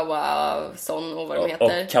Cleopatra, Chihuahua, Son och vad de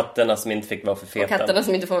heter. Och katterna som inte fick vara för feta.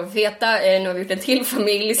 Nu har vi gjort en till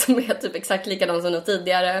familj som är typ exakt likadan som de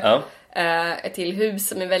tidigare. ett till hus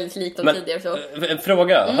som är väldigt likt de tidigare. Så. En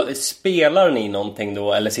fråga, spelar ni någonting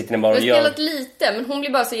då eller sitter ni bara och gör? Jag har spelat lite, men hon blir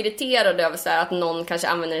bara så irriterad över så här, att någon kanske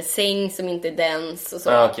använder en säng som inte är dens och så.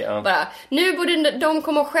 Bara, nu borde de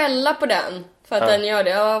komma och skälla på den för att den gör det.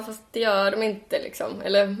 Ja, fast det gör de inte liksom.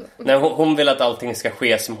 Eller... Nej, hon vill att allting ska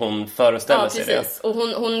ske som hon föreställer sig det. Ja, precis. Och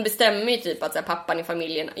hon bestämmer ju typ att så här, pappan i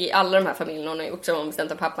familjen, i alla de här familjerna hon har gjort, så har hon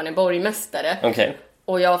bestämt att pappan är borgmästare. Okay.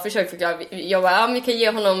 Och jag har försökt förklara, jag bara, vi kan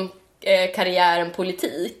ge honom karriären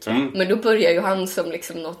politik. Men då börjar ju han som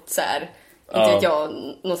liksom något så här, inte vet jag,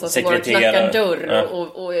 någonstans som går och knackar dörr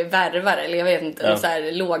och är värvare, eller jag vet inte, någon så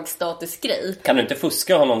här lågstatusgrej. Kan du inte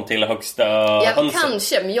fuska honom till högsta hönsen?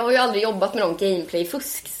 Kanske, men jag har ju aldrig jobbat med någon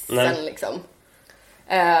gameplay-fusk sen liksom.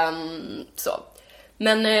 Så.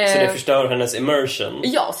 Men, så det förstör hennes immersion?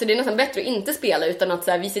 Ja, så det är nästan bättre att inte spela utan att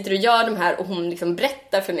så här, vi sitter och gör de här och hon liksom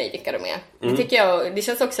berättar för mig vilka de är. Det tycker jag, det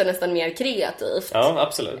känns också nästan mer kreativt. Ja,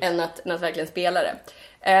 absolut. Än att verkligen spela det.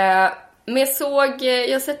 Men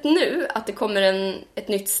jag har sett nu att det kommer ett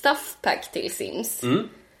nytt stuff pack till Sims.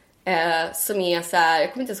 Som är så här,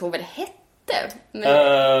 jag kommer inte ihåg vad det hette.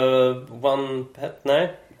 Men... One Pet,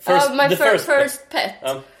 nej. First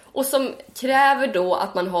Pet. Och som kräver då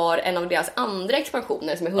att man har en av deras andra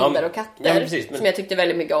expansioner som är hundar och katter. Som jag tyckte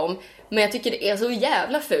väldigt mycket om. Men jag tycker det är så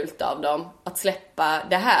jävla fult av dem att släppa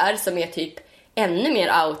det här som är typ ännu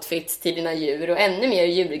mer outfits till dina djur och ännu mer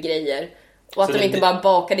djurgrejer. Och att de inte bara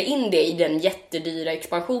bakade in det i den jättedyra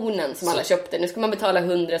expansionen som alla köpte. Nu ska man betala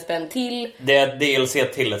 100 spänn till. Det är ett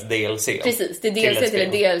DLC till ett DLC. Precis, det är DLC till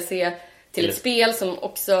ett DLC till ett spel som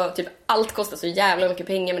också, typ allt kostar så jävla mycket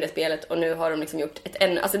pengar med det spelet. Och nu har de liksom gjort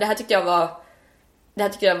alltså det här tyckte jag var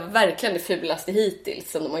verkligen det fulaste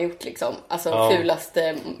hittills som de har gjort liksom. Alltså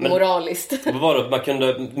fulaste moraliskt. Vad var det? Man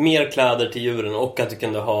kunde mer kläder till djuren och att du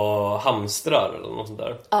kunde ha hamstrar eller något sånt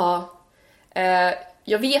där. Ja.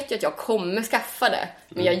 Jag vet ju att jag kommer skaffa det.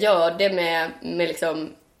 Men jag gör det med liksom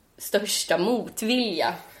största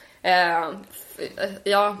motvilja.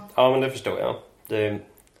 Ja, men det förstår jag.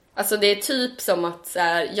 Alltså det är typ som att så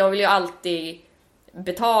här, jag vill ju alltid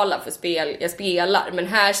betala för spel jag spelar. Men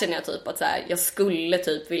här känner jag typ att så här, jag skulle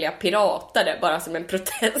typ vilja pirata det bara som en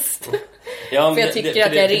protest. Ja, för jag tycker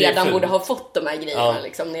att jag redan borde ha fått de här grejerna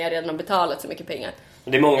liksom, när jag redan har betalat så mycket pengar.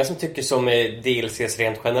 Det är många som tycker som med DLCs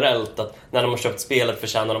rent generellt att när de har köpt spelet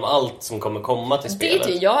förtjänar de allt som kommer komma till spelet.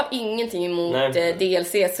 Det är jag har ingenting emot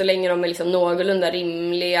DLC så länge de är liksom någorlunda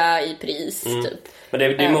rimliga i pris typ. Men det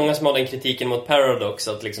är många som har den kritiken mot Paradox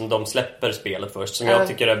att liksom de släpper spelet först som jag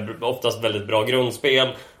tycker är oftast väldigt bra grundspel.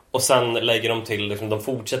 Och sen lägger de till, liksom, de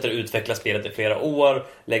fortsätter utveckla spelet i flera år.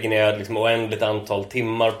 Lägger ner liksom, oändligt antal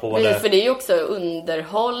timmar på det. För det är ju också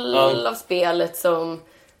underhåll av spelet som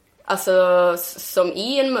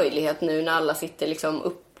är en möjlighet nu när alla sitter liksom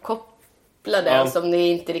uppkopplade. Som det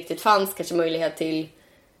inte riktigt fanns kanske möjlighet till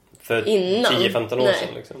för innan. 10-15 år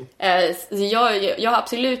sedan liksom. Jag har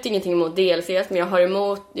absolut ingenting emot DLC, men jag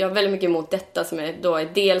har väldigt mycket emot detta som är då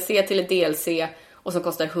ett DLC till ett DLC och som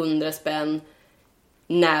kostar 100 spänn.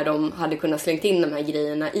 När de hade kunnat slängt in de här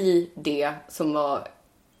grejerna i det som var...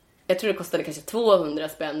 Jag tror det kostade kanske 200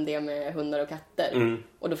 spänn det med hundar och katter.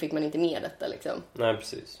 Och då fick man inte med detta liksom. Nej,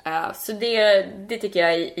 precis. Så det tycker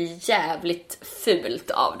jag är jävligt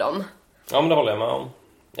fult av dem. Ja, men det håller jag med om.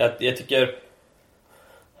 Jag tycker...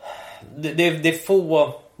 Det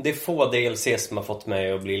är få DLC som har fått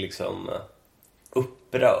mig att bli liksom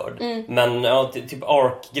upprörd. Men typ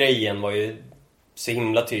Ark-grejen var ju så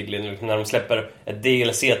himla tydlig när de släpper ett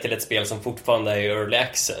DLC till ett spel som fortfarande är i early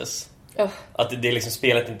access. Att det är liksom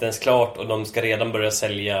spelet inte ens klart och de ska redan börja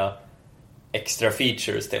sälja extra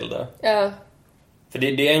features till det. För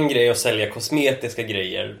det är en grej att sälja kosmetiska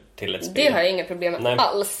grejer till ett spel. Det har jag inga problem med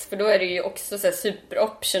alls. För då är det ju också så här super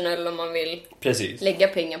optional om man vill lägga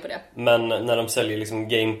pengar på det. Men när de säljer liksom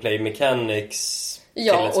gameplay mechanics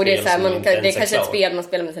och det är så här, det är kanske ett spel man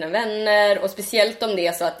spelar med sina vänner. Och speciellt om det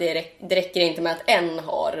är så att det räcker inte med att en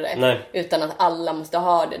har det. Utan att alla måste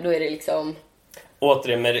ha det. Då är det liksom...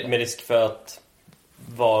 Återigen med risk för att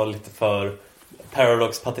vara lite för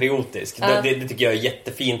Paradox-patriotisk. Det tycker jag är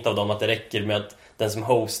jättefint av dem att det räcker med att den som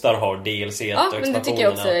hostar har DLC och expansionerna. Men det tycker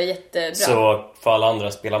jag också är jättebra. Så får alla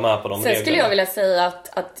andra spela med på de reglerna. Sen skulle jag vilja säga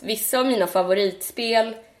att vissa av mina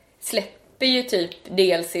favoritspel släpper ju typ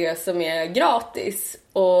DLC som är gratis.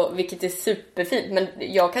 Och vilket är superfint. Men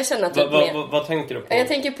jag kan känna typ vad tänker du på? Jag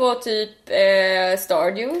tänker på typ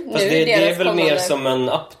Stardew. Fast det är väl mer som en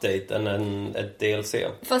update än ett DLC.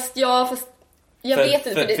 Fast jag vet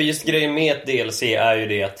inte. För just grejen med ett DLC är ju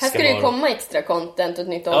det att här ska det komma extra content och ett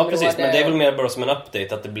nytt område. Ja, precis. Men det är väl mer bara som en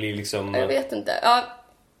update att det blir liksom... Jag vet inte. Ja,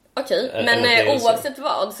 okej. Men oavsett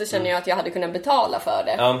vad så känner jag att jag hade kunnat betala för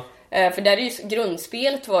det. För där är ju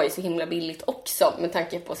grundspelet var ju så himla billigt också, med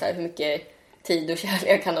tanke på så här hur mycket tid och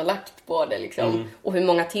kärlek han har lagt på det liksom. Och hur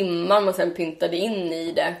många timmar man sen pyntade in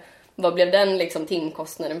i det. Vad blev den liksom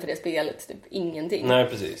timkostnaden för det spelet? Typ ingenting. Nej,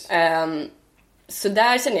 precis. Så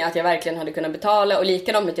där känner jag att jag verkligen hade kunnat betala. Och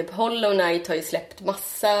likadant med typ Hollow Knight har ju släppt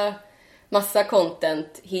massa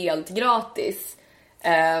content helt gratis.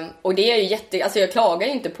 Och det är ju alltså jag klagar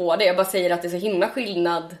ju inte på det. Jag bara säger att det är så himla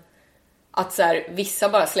skillnad att så här, vissa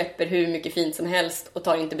bara släpper hur mycket fint som helst och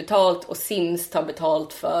tar inte betalt, och Sims tar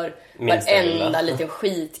betalt för varenda liten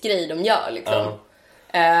skitgrej de gör liksom.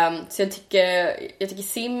 Så jag tycker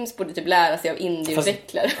Sims borde typ lära sig av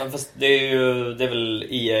indieutvecklare. Fast det är väl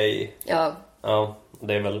EA. Ja,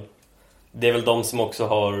 det är väl de som också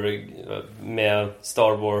har med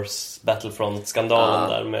Star Wars Battlefront-skandalen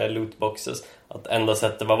där med lootboxes. Att enda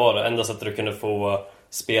sättet du kunde få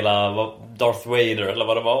spela Darth Vader eller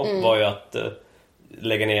vad det var ju att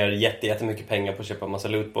lägga ner jättemycket pengar på att köpa en massa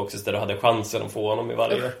lootboxes där du hade chansen att få honom i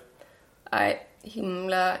varje. Nej,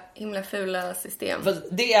 himla fula system. För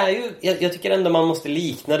det är ju, jag tycker ändå man måste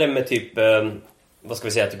likna det med typ vad ska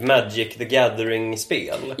vi säga, typ Magic the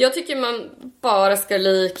Gathering-spel. Jag tycker man bara ska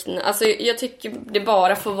likna, alltså jag tycker det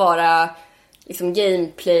bara får vara liksom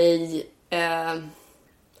gameplay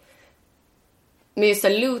med just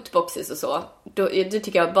lootboxes och så. Det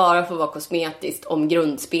tycker jag bara får vara kosmetiskt om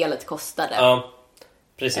grundspelet kostar det. Ja,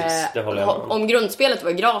 precis, det håller jag med om. Om grundspelet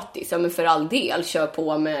var gratis, ja men för all del, kör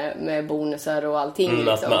på med bonusar och allting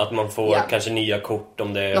liksom. Att man får kanske nya kort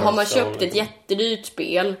om det är. Men har man köpt ett jättedyrt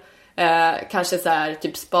spel, kanske så här,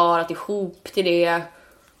 typ sparat ihop till det,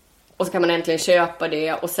 och så kan man äntligen köpa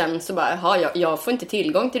det, och sen så bara, jag får inte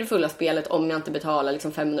tillgång till det fulla spelet om jag inte betalar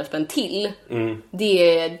liksom 500 spänn till.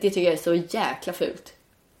 Det tycker jag är så jäkla fult.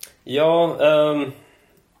 Ja,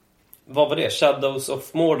 vad var det? Shadows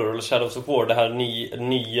of Mordor eller Shadows of War, det här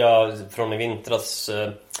nya från i vintras,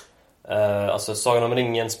 alltså Sagan om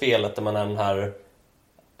ringen-spelet, där man är den här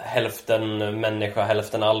hälften människa,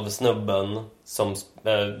 hälften alvsnubben som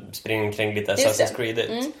springer kring lite Assassin's Creed,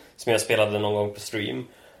 som jag spelade någon gång på stream.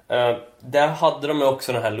 Där hade de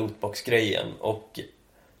också den här lootbox-grejen, och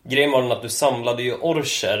grejen var den att du samlade ju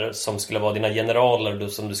orcher som skulle vara dina generaler,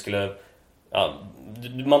 som du skulle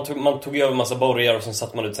man tog över massa borgar, och sen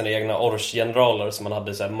satte man ut sina egna orch-generaler som man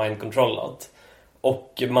hade så här mind-controllat,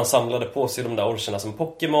 och man samlade på sig de där orcherna som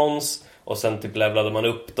Pokémons, och sen typ levlade man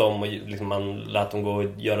upp dem och liksom man lät dem gå och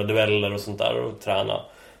göra dueller och sånt där och träna.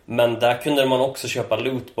 Men där kunde man också köpa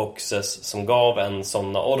lootboxes som gav en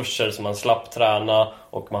såna orcher som man slapp träna,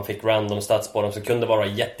 och man fick random stats på dem som kunde vara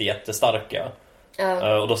jättestarka.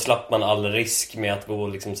 Och då slapp man all risk med att gå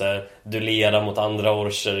liksom så här, duellera mot andra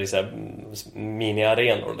orcher i så här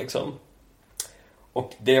mini-arenor liksom.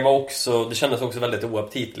 Och det kändes också väldigt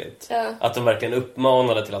oaptitligt. Att de verkligen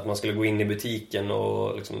uppmanade till att man skulle gå in i butiken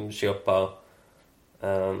och liksom köpa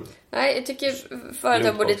Nej, jag tycker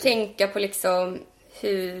företag borde tänka på liksom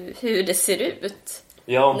hur det ser ut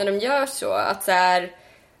när de gör så. Att så här,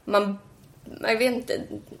 jag vet inte,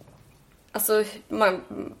 alltså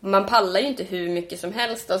man pallar ju inte hur mycket som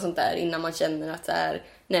helst och sånt där innan man känner att så här,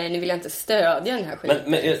 nej, nu vill jag inte stödja den här skiten.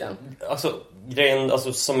 Men liksom. Alltså grejen,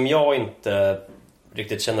 alltså, som jag inte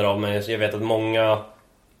riktigt känner av, men jag vet att många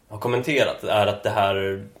har kommenterat, är att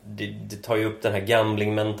det tar ju upp den här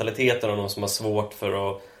gambling-mentaliteten av de som har svårt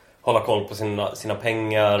för att hålla koll på sina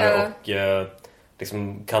pengar och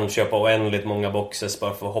liksom kan köpa oändligt många boxes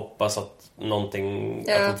bara för att hoppas att någonting,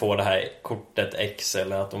 att de får det här kortet X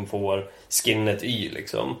eller att de får skinnet Y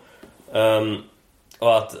liksom.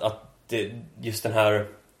 Och att det, just den här,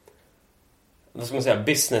 vad ska man säga,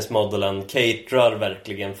 businessmodellen caterar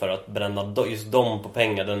verkligen för att bränna just dem på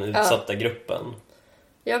pengar, den utsatta gruppen.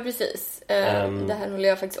 Ja, precis. Det här håller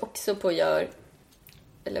jag faktiskt också på att göra,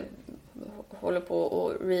 eller håller på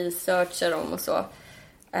och researcha dem och så.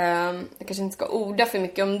 Jag kanske inte ska orda för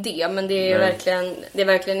mycket om det, men det är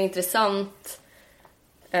verkligen intressant,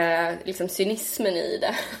 liksom cynismen i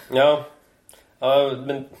det. Ja,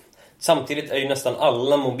 men samtidigt är ju nästan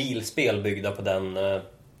alla mobilspel byggda på den.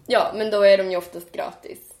 Ja, men då är de ju oftast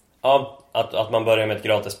gratis. Ja, att man börjar med ett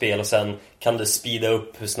gratis spel och sen kan du speeda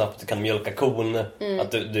upp hur snabbt du kan mjölka kon.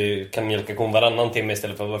 Att du kan mjölka kon varannan timme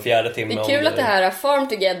istället för var fjärde timme. Det är kul att det här Farm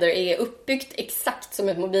Together är uppbyggt exakt som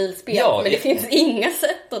ett mobilspel. Men det finns inga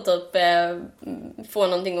sätt att typ få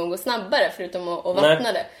någonting att gå snabbare förutom att vattna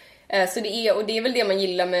det. Så det är väl det man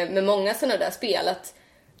gillar med många sådana där spel, att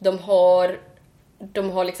de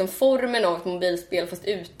har liksom formen av ett mobilspel fast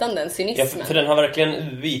utan den cynismen. Ja, för den har verkligen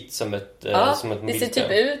uit som ett mobilspel. Det ser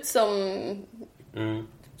typ ut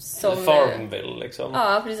som Farmville liksom.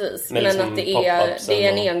 Ja, precis. Men men liksom att det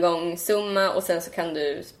är en och... engångssumma och sen så kan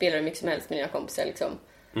du spela hur mycket som helst med dina kompisar liksom.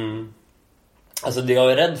 Alltså det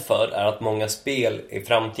jag är rädd för är att många spel i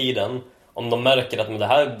framtiden, om de märker att men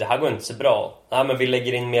det här går inte så bra. Nej, men vi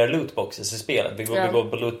lägger in mer lootboxes i spelet. Vi går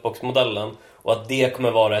på lootbox-modellen. Och att det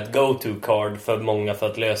kommer vara ett go-to-card för många för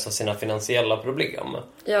att lösa sina finansiella problem.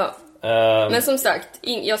 Ja. Men som sagt,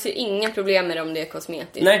 jag ser inga problem med om det är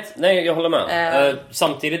kosmetiskt. Nej, jag håller med.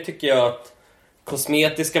 Samtidigt tycker jag att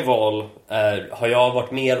kosmetiska val har jag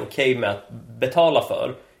varit mer okej med att betala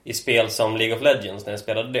för i spel som League of Legends när jag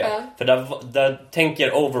spelade det. För där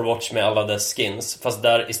tänker Overwatch med alla dess skins. Fast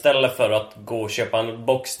där istället för att gå och köpa en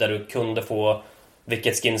box där du kunde få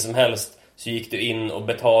vilket skin som helst, så gick du in och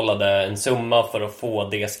betalade en summa för att få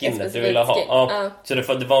det skinnet du ville ha. Så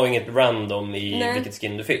det var inget random i vilket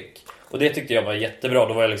skin du fick. Och det tyckte jag var jättebra.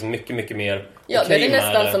 Då var jag liksom mycket, mycket mer Ja, det är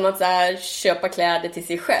nästan som att så här, köpa kläder till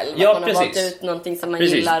sig själv. Ja, att man har valt ut någonting som man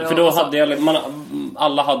gillar. För då hade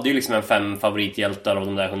alla hade ju liksom en 5 favorithjältar av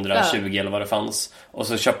de där 120 eller vad det fanns. Och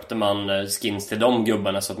så köpte man skins till de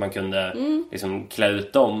gubbarna så att man kunde liksom klä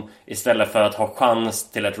ut dem. Istället för att ha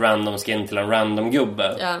chans till ett random skin till en random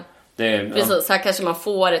gubbe. Ja. Precis, här kanske man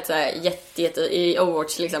får ett så här jätte i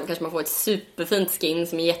Overwatch liksom, kanske man får ett superfint skin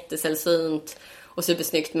som är jättesällsynt och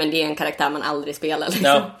supersnyggt, men det är en karaktär man aldrig spelar liksom.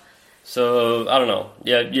 Ja. Så, I don't know.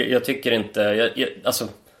 Jag tycker inte...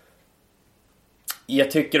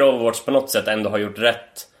 Jag tycker Overwatch på något sätt ändå har gjort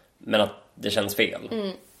rätt, men att det känns fel.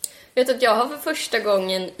 Vet du att jag har för första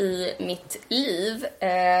gången i mitt liv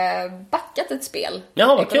backat ett spel.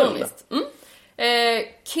 Ja, vad kul.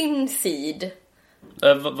 Kinseed.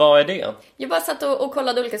 Vad är det? Jag bara satt och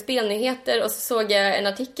kollade olika spelnyheter och så såg jag en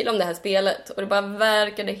artikel om det här spelet och det bara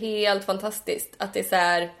verkade helt fantastiskt. Att det är så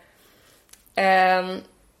här...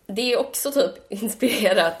 det är också typ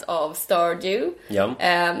inspirerat av Stardew. Ja.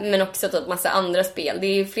 Men också typ massa andra spel. Det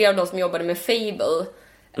är flera av de som jobbade med Fable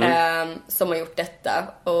som har gjort detta.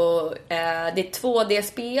 Och det är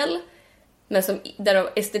 2D-spel. Men där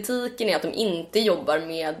estetiken är att de inte jobbar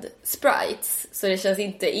med sprites. Så det känns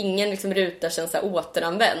ingen liksom ruta känns så här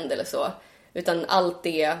återanvänd eller så. Utan allt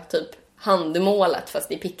är typ handmålat fast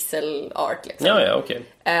det är pixel art liksom. Ja, okej.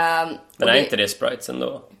 Men är inte det sprites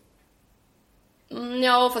ändå?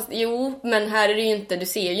 Ja, fast jo, men här är det ju inte, du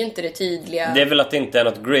ser ju inte det tydliga. Det är väl att det inte är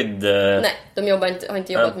något grid? Nej, de har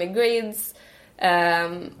inte jobbat med grids.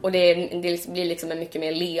 Och det blir liksom en mycket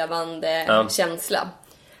mer levande känsla.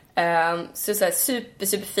 Så här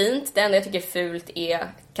super fint. Det enda jag tycker är fult är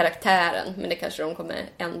karaktären, men det kanske de kommer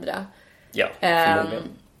ändra. Ja, förmodligen.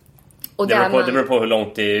 Och det beror på hur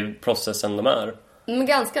långt i processen de är. De är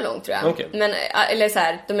ganska långt tror jag. Okay. Men, eller så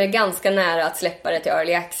här, de är ganska nära att släppa det till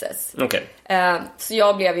early access. Okay. Så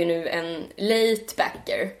jag blev ju nu en late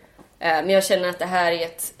backer. Men jag känner att det här är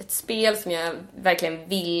ett spel som jag verkligen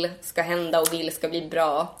vill ska hända och vill ska bli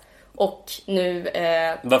bra. Och nu...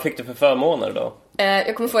 Vad fick du för förmåner då?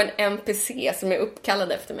 Jag kommer få en NPC som är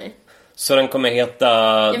uppkallad efter mig. Så den kommer heta...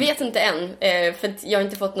 Jag vet inte än, för jag har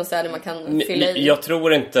inte fått något så här där man kan fylla i. Jag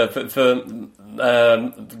tror inte, för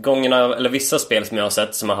gångerna, eller vissa spel som jag har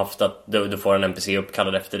sett som har haft att du får en NPC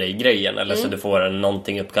uppkallad efter dig i grejen, eller så du får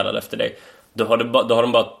någonting uppkallad efter dig. Då har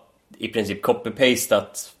de bara i princip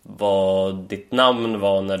copy-pastat vad ditt namn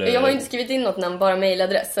var när du... Jag har ju inte skrivit in något namn, bara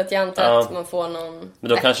mailadress. Så att jag antar att man får någon... Men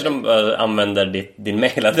då kanske de använder din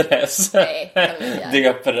mailadress. Nej, det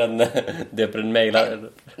är på en mailadress.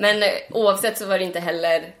 Men oavsett så var det inte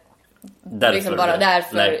heller därför, liksom bara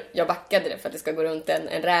därför jag backade det. För att det ska gå runt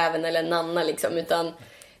en räven eller en nanna liksom. Utan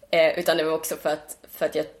det var också för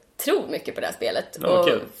att jag tror mycket på det här spelet. Och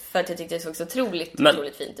för att jag tyckte det såg så otroligt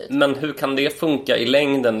fint ut. Men hur kan det funka i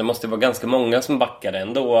längden? Det måste ju vara ganska många som backar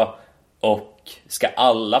ändå. Och ska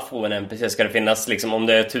alla få en NPC? Ska det finnas, liksom, om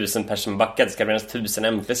det är 1000 personer backade, ska det finnas 1000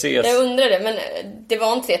 NPCs? Jag undrar det, men det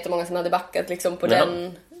var inte jättemånga som hade backat liksom, på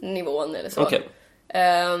den nivån eller så.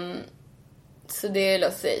 Så det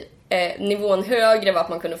löser sig. Nivån högre var att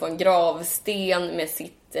man kunde få en gravsten med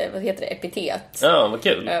sitt, vad heter det, epitet. Ja, vad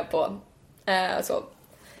kul. På. Så.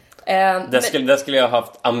 Det skulle jag ha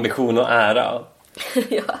haft ambition och ära.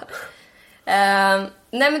 Ja.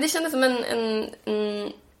 Nej, men det kändes som en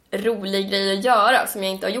rolig grej att göra som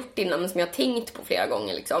jag inte har gjort innan, men som jag har tänkt på flera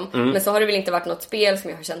gånger liksom. Men så har det väl inte varit något spel som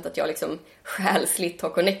jag har känt att jag liksom själsligt har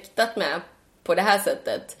connectat med på det här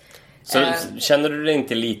sättet. Så känner du dig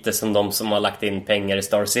inte lite som de som har lagt in pengar i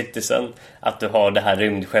Star Citizen? Att du har det här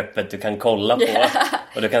rymdskeppet du kan kolla på.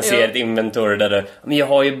 Och du kan se ett inventory där du... Men jag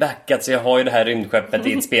har ju backat, så jag har ju det här rymdskeppet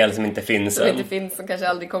i ett spel som inte finns än. Som inte finns, som kanske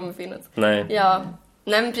aldrig kommer finnas. Nej. Ja,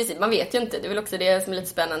 nej men precis, man vet ju inte. Det är väl också det som är lite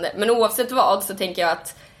spännande. Men oavsett vad så tänker jag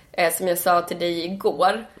att som jag sa till dig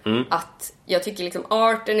igår, att jag tycker liksom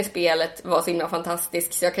arten i spelet var så himla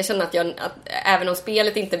fantastisk, så jag kan känna att även om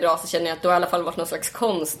spelet inte är bra så känner jag att det har i alla fall varit någon slags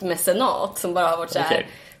konstmecenat som bara har varit så här,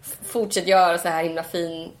 fortsätt göra så här himla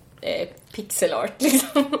fin pixel art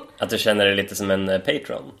liksom. Att du känner dig lite som en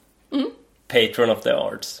patron. Patron of the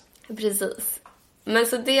arts. Precis. Men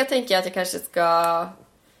så det tänker jag att jag kanske ska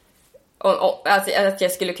att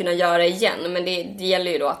jag skulle kunna göra igen, men det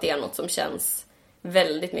gäller ju då att det är något som känns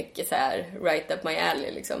väldigt mycket så här right up my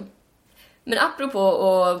alley liksom. Men apropå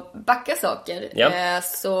att backa saker,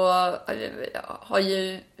 så har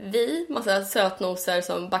ju vi massa sötnosar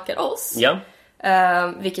som backar oss. Ja.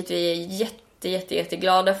 Vilket vi är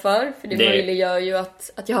jätteglada för det möjliggör ju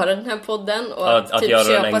att göra den här podden och att typ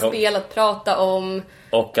köpa spel att prata om.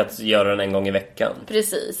 Och att göra den en gång i veckan.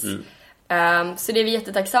 Precis. Så det är vi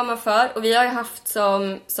jättetacksamma för. Och vi har ju haft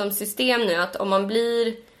som system nu att om man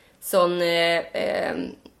blir sån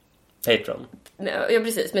Patron. Ja,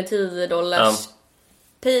 precis, med $10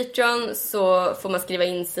 Patron så får man skriva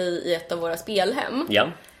in sig i ett av våra spelhem. Ja.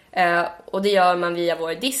 Och det gör man via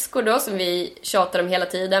vår Discord då, som vi tjatar om hela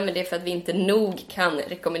tiden, men det är för att vi inte nog kan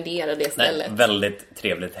rekommendera det stället. Nej, väldigt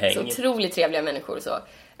trevligt häng. Så otroligt trevliga människor så.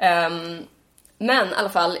 Men i alla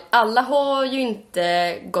fall, alla har ju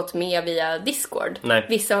inte gått med via Discord. Nej.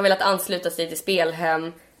 Vissa har velat ansluta sig till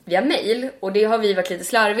spelhem via mail, och det har vi varit lite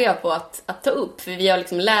slarviga på att ta upp, för vi har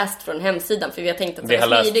liksom läst från hemsidan, för vi har tänkt att det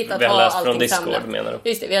är smidigt att ha allting Discord, samlat. menar du?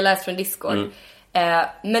 Just det, vi har läst från Discord.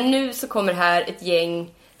 Men nu så kommer här ett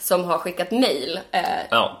gäng som har skickat mail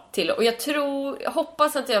till, och jag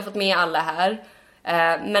hoppas att jag har fått med alla här.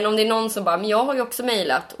 Men om det är någon som bara, men jag har ju också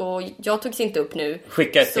mejlat och jag togs inte upp nu.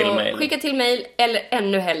 Skicka till mail. Eller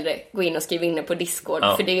ännu hellre, gå in och skriva in det på Discord.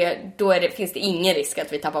 För då finns det ingen risk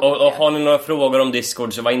att vi tappar bort det. Och har ni några frågor om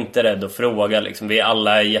Discord så var inte rädd att fråga liksom. Vi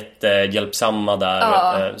alla är jättehjälpsamma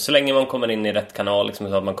där. Så länge man kommer in i rätt kanal liksom,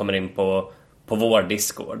 så att man kommer in på vår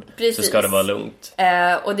Discord. Precis. Så ska det vara lugnt.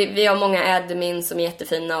 Och vi har många admin som är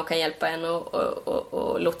jättefina och kan hjälpa en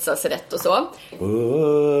och lotsa sig rätt och så.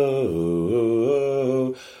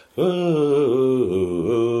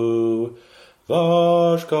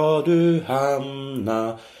 Var ska du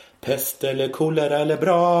hamna? Pest eller kolera eller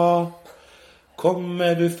bra?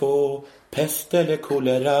 Kommer du få pest eller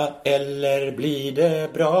kolera, eller blir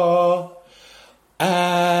det bra?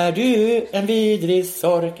 Är du en vidrig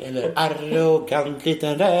sork eller arrogant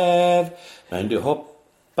liten räv? Men du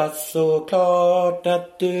hoppas såklart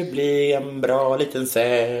att du blir en bra liten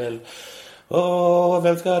säl. Och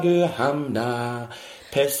vem ska du hamna?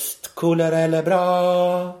 Pest, kolera eller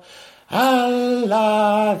bra?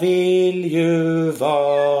 Alla vill ju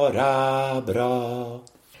vara bra.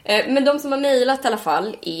 Men de som har mejlat i alla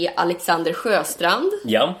fall är Alexander Sjöstrand.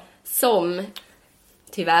 Ja. Som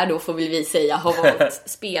tyvärr då får vi säga har valt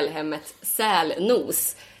spelhemmet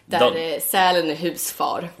Sälnos. Där sälen är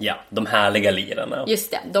husfar. Ja, de härliga lirarna.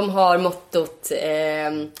 Just det, de har mottot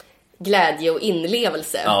glädje och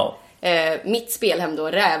inlevelse. Ja. Mitt spelhem då,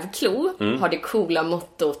 Rävklo, har det coola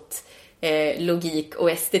mottot logik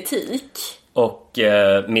och estetik. Och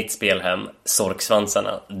mitt spelhem,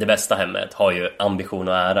 Sorksvansarna, det bästa hemmet, har ju ambition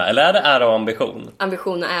och ära. Eller är det ära och ambition?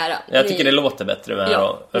 Ambition och ära. Jag tycker det låter bättre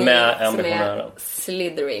med, med ambition och ära.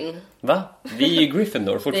 Slytherin. Va? Vi är ju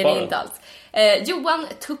Gryffindor fortfarande. Det är inte alls. Johan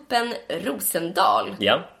Tuppen Rosendal.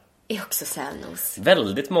 Ja. Är också sälnos.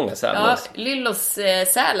 Väldigt många sälnos. Ja, Lyllos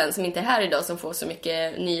sälen som inte är här idag, som får så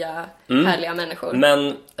mycket nya härliga människor.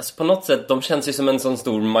 Men alltså, på något sätt, de känns ju som en sån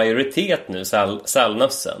stor majoritet nu,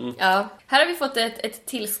 sälnössen. Ja, här har vi fått ett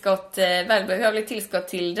tillskott, välbehövligt tillskott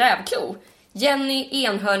till Rävklo. Jenny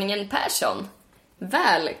Enhörningen Persson.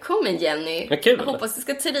 Välkommen Jenny. Men kul. Jag hoppas du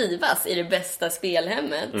ska trivas i det bästa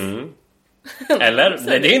spelhemmet. Eller?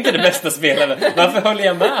 Nej, det är inte det bästa spelhemmet. Varför håller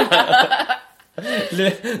jag med?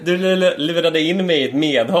 Du lurade in mig i ett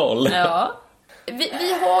medhåll. Ja.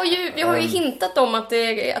 Vi har ju hintat om att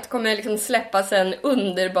det kommer liksom släppas en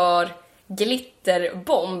underbar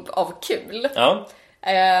glitterbomb av kul. Ja.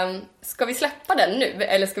 Ska vi släppa den nu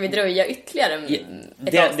eller ska vi dröja ytterligare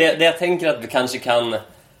det jag tänker att vi kanske kan...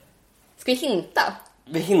 Ska vi hinta?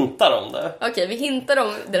 Vi hintar om det. Okej, vi hintar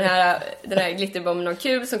om den här glitterbomben av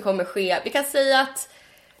kul som kommer ske. Vi kan säga att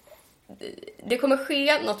det kommer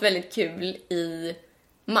ske något väldigt kul i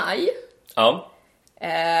maj. Ja.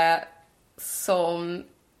 Som...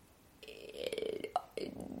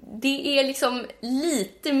 Det är liksom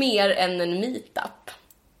lite mer än en meetup.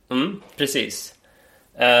 Precis.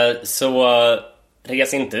 Så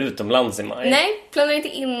res inte utomlands i maj. Nej, planera inte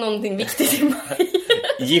in någonting viktigt i maj.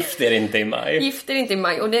 Gift er inte i maj. Gift er inte i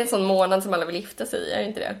maj. Och det är en sån månad som alla vill gifta sig i, är det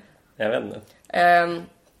inte det? Jag vet inte.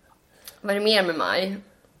 Vad är det mer med maj?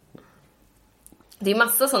 Det är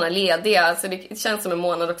massa sådana lediga, alltså det känns som en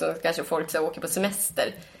månad också att kanske folk ska åka på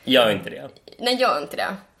semester. Gör inte det. Nej, gör inte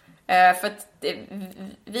det. För att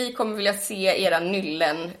vi kommer vilja se era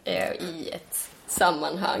nyllen i ett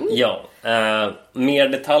sammanhang. Ja, mer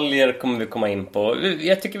detaljer kommer vi komma in på.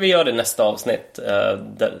 Jag tycker vi gör det nästa avsnitt.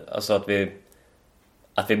 Alltså att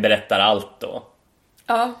vi berättar allt då.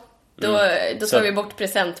 Ja, då tar vi bort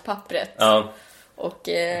presentpappret. Ja. Och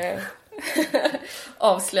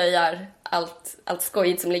avslöjar allt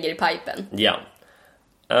skojigt som ligger i pipen. Ja.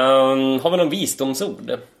 Har vi någon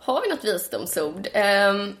visdomsord? Har vi något visdomsord?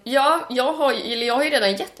 Ja, jag har ju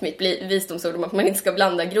redan gett mitt visdomsord om att man inte ska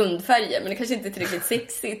blanda grundfärger. Men det kanske inte är tillräckligt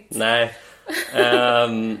sexigt. Nej.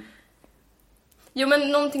 Jo,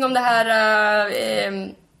 men någonting om det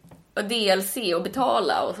här DLC och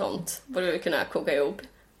betala och sånt. Borde vi kunna koka ihop.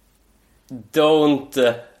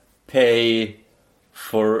 Don't pay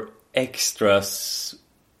for extras.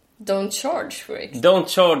 Don't charge for extras. Don't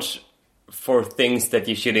charge for things that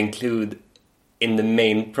you should include in the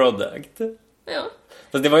main product. Ja.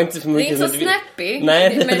 Så det var inte så mycket. Det är inte så snappy.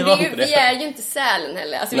 Nej, men det var inte det. Vi är ju inte Sälen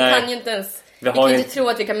heller. Alltså, vi kan ju inte ens... Vi kan ju inte tro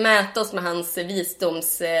att vi kan mäta oss med hans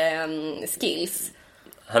visdomsskills.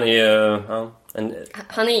 Han är ju...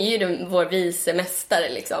 Han är ju vår vice mästare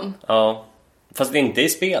liksom. Ja. Fast inte i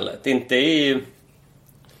spelet. Inte i...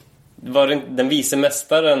 Var det den vice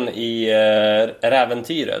mästaren i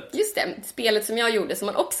äventyret? Just det, spelet som jag gjorde som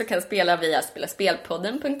man också kan spela via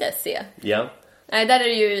spelaspelpodden.se. Ja. Nej, där är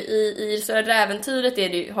det ju i så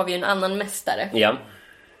äventyret har vi ju en annan mästare. Ja.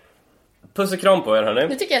 Puss och kram på er, hörni.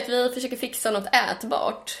 Nu tycker jag att vi försöker fixa något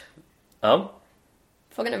ätbart. Ja.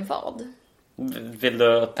 Frågan är vad? Vill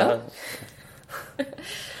du att... Ja.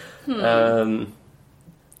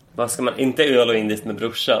 Vad ska man... Inte öl och indiskt med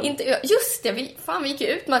brorsan. Inte öl. Just det, vi gick ju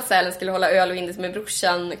ut med att Sälen skulle hålla öl och indiskt med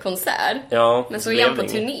brorsan konsert. Ja. Men så är han på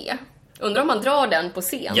turné. Undrar om man drar den på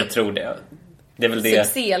scen. Jag tror det. Det är väl det.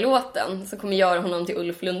 Succélåten som kommer göra honom till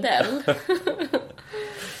Ulf Lundell.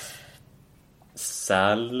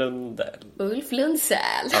 Lundell. Ulf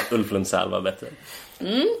Lundsäl. Ja, Ulf Lundsäl var bättre.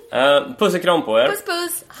 Puss och kram på er. Puss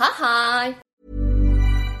puss. Hi.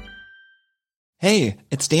 Hey,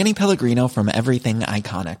 it's Danny Pellegrino from Everything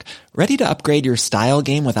Iconic. Ready to upgrade your style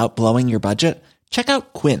game without blowing your budget? Check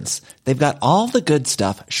out Quince. They've got all the good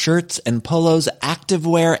stuff, shirts and polos,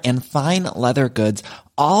 activewear, and fine leather goods,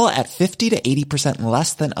 all at 50 to 80%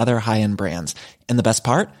 less than other high-end brands. And the best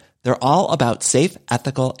part? They're all about safe,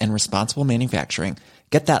 ethical, and responsible manufacturing.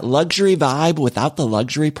 Get that luxury vibe without the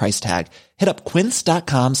luxury price tag. Hit up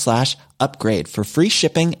quince.com/upgrade for free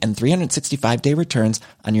shipping and 365-day returns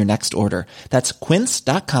on your next order. That's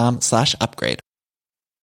quince.com/upgrade.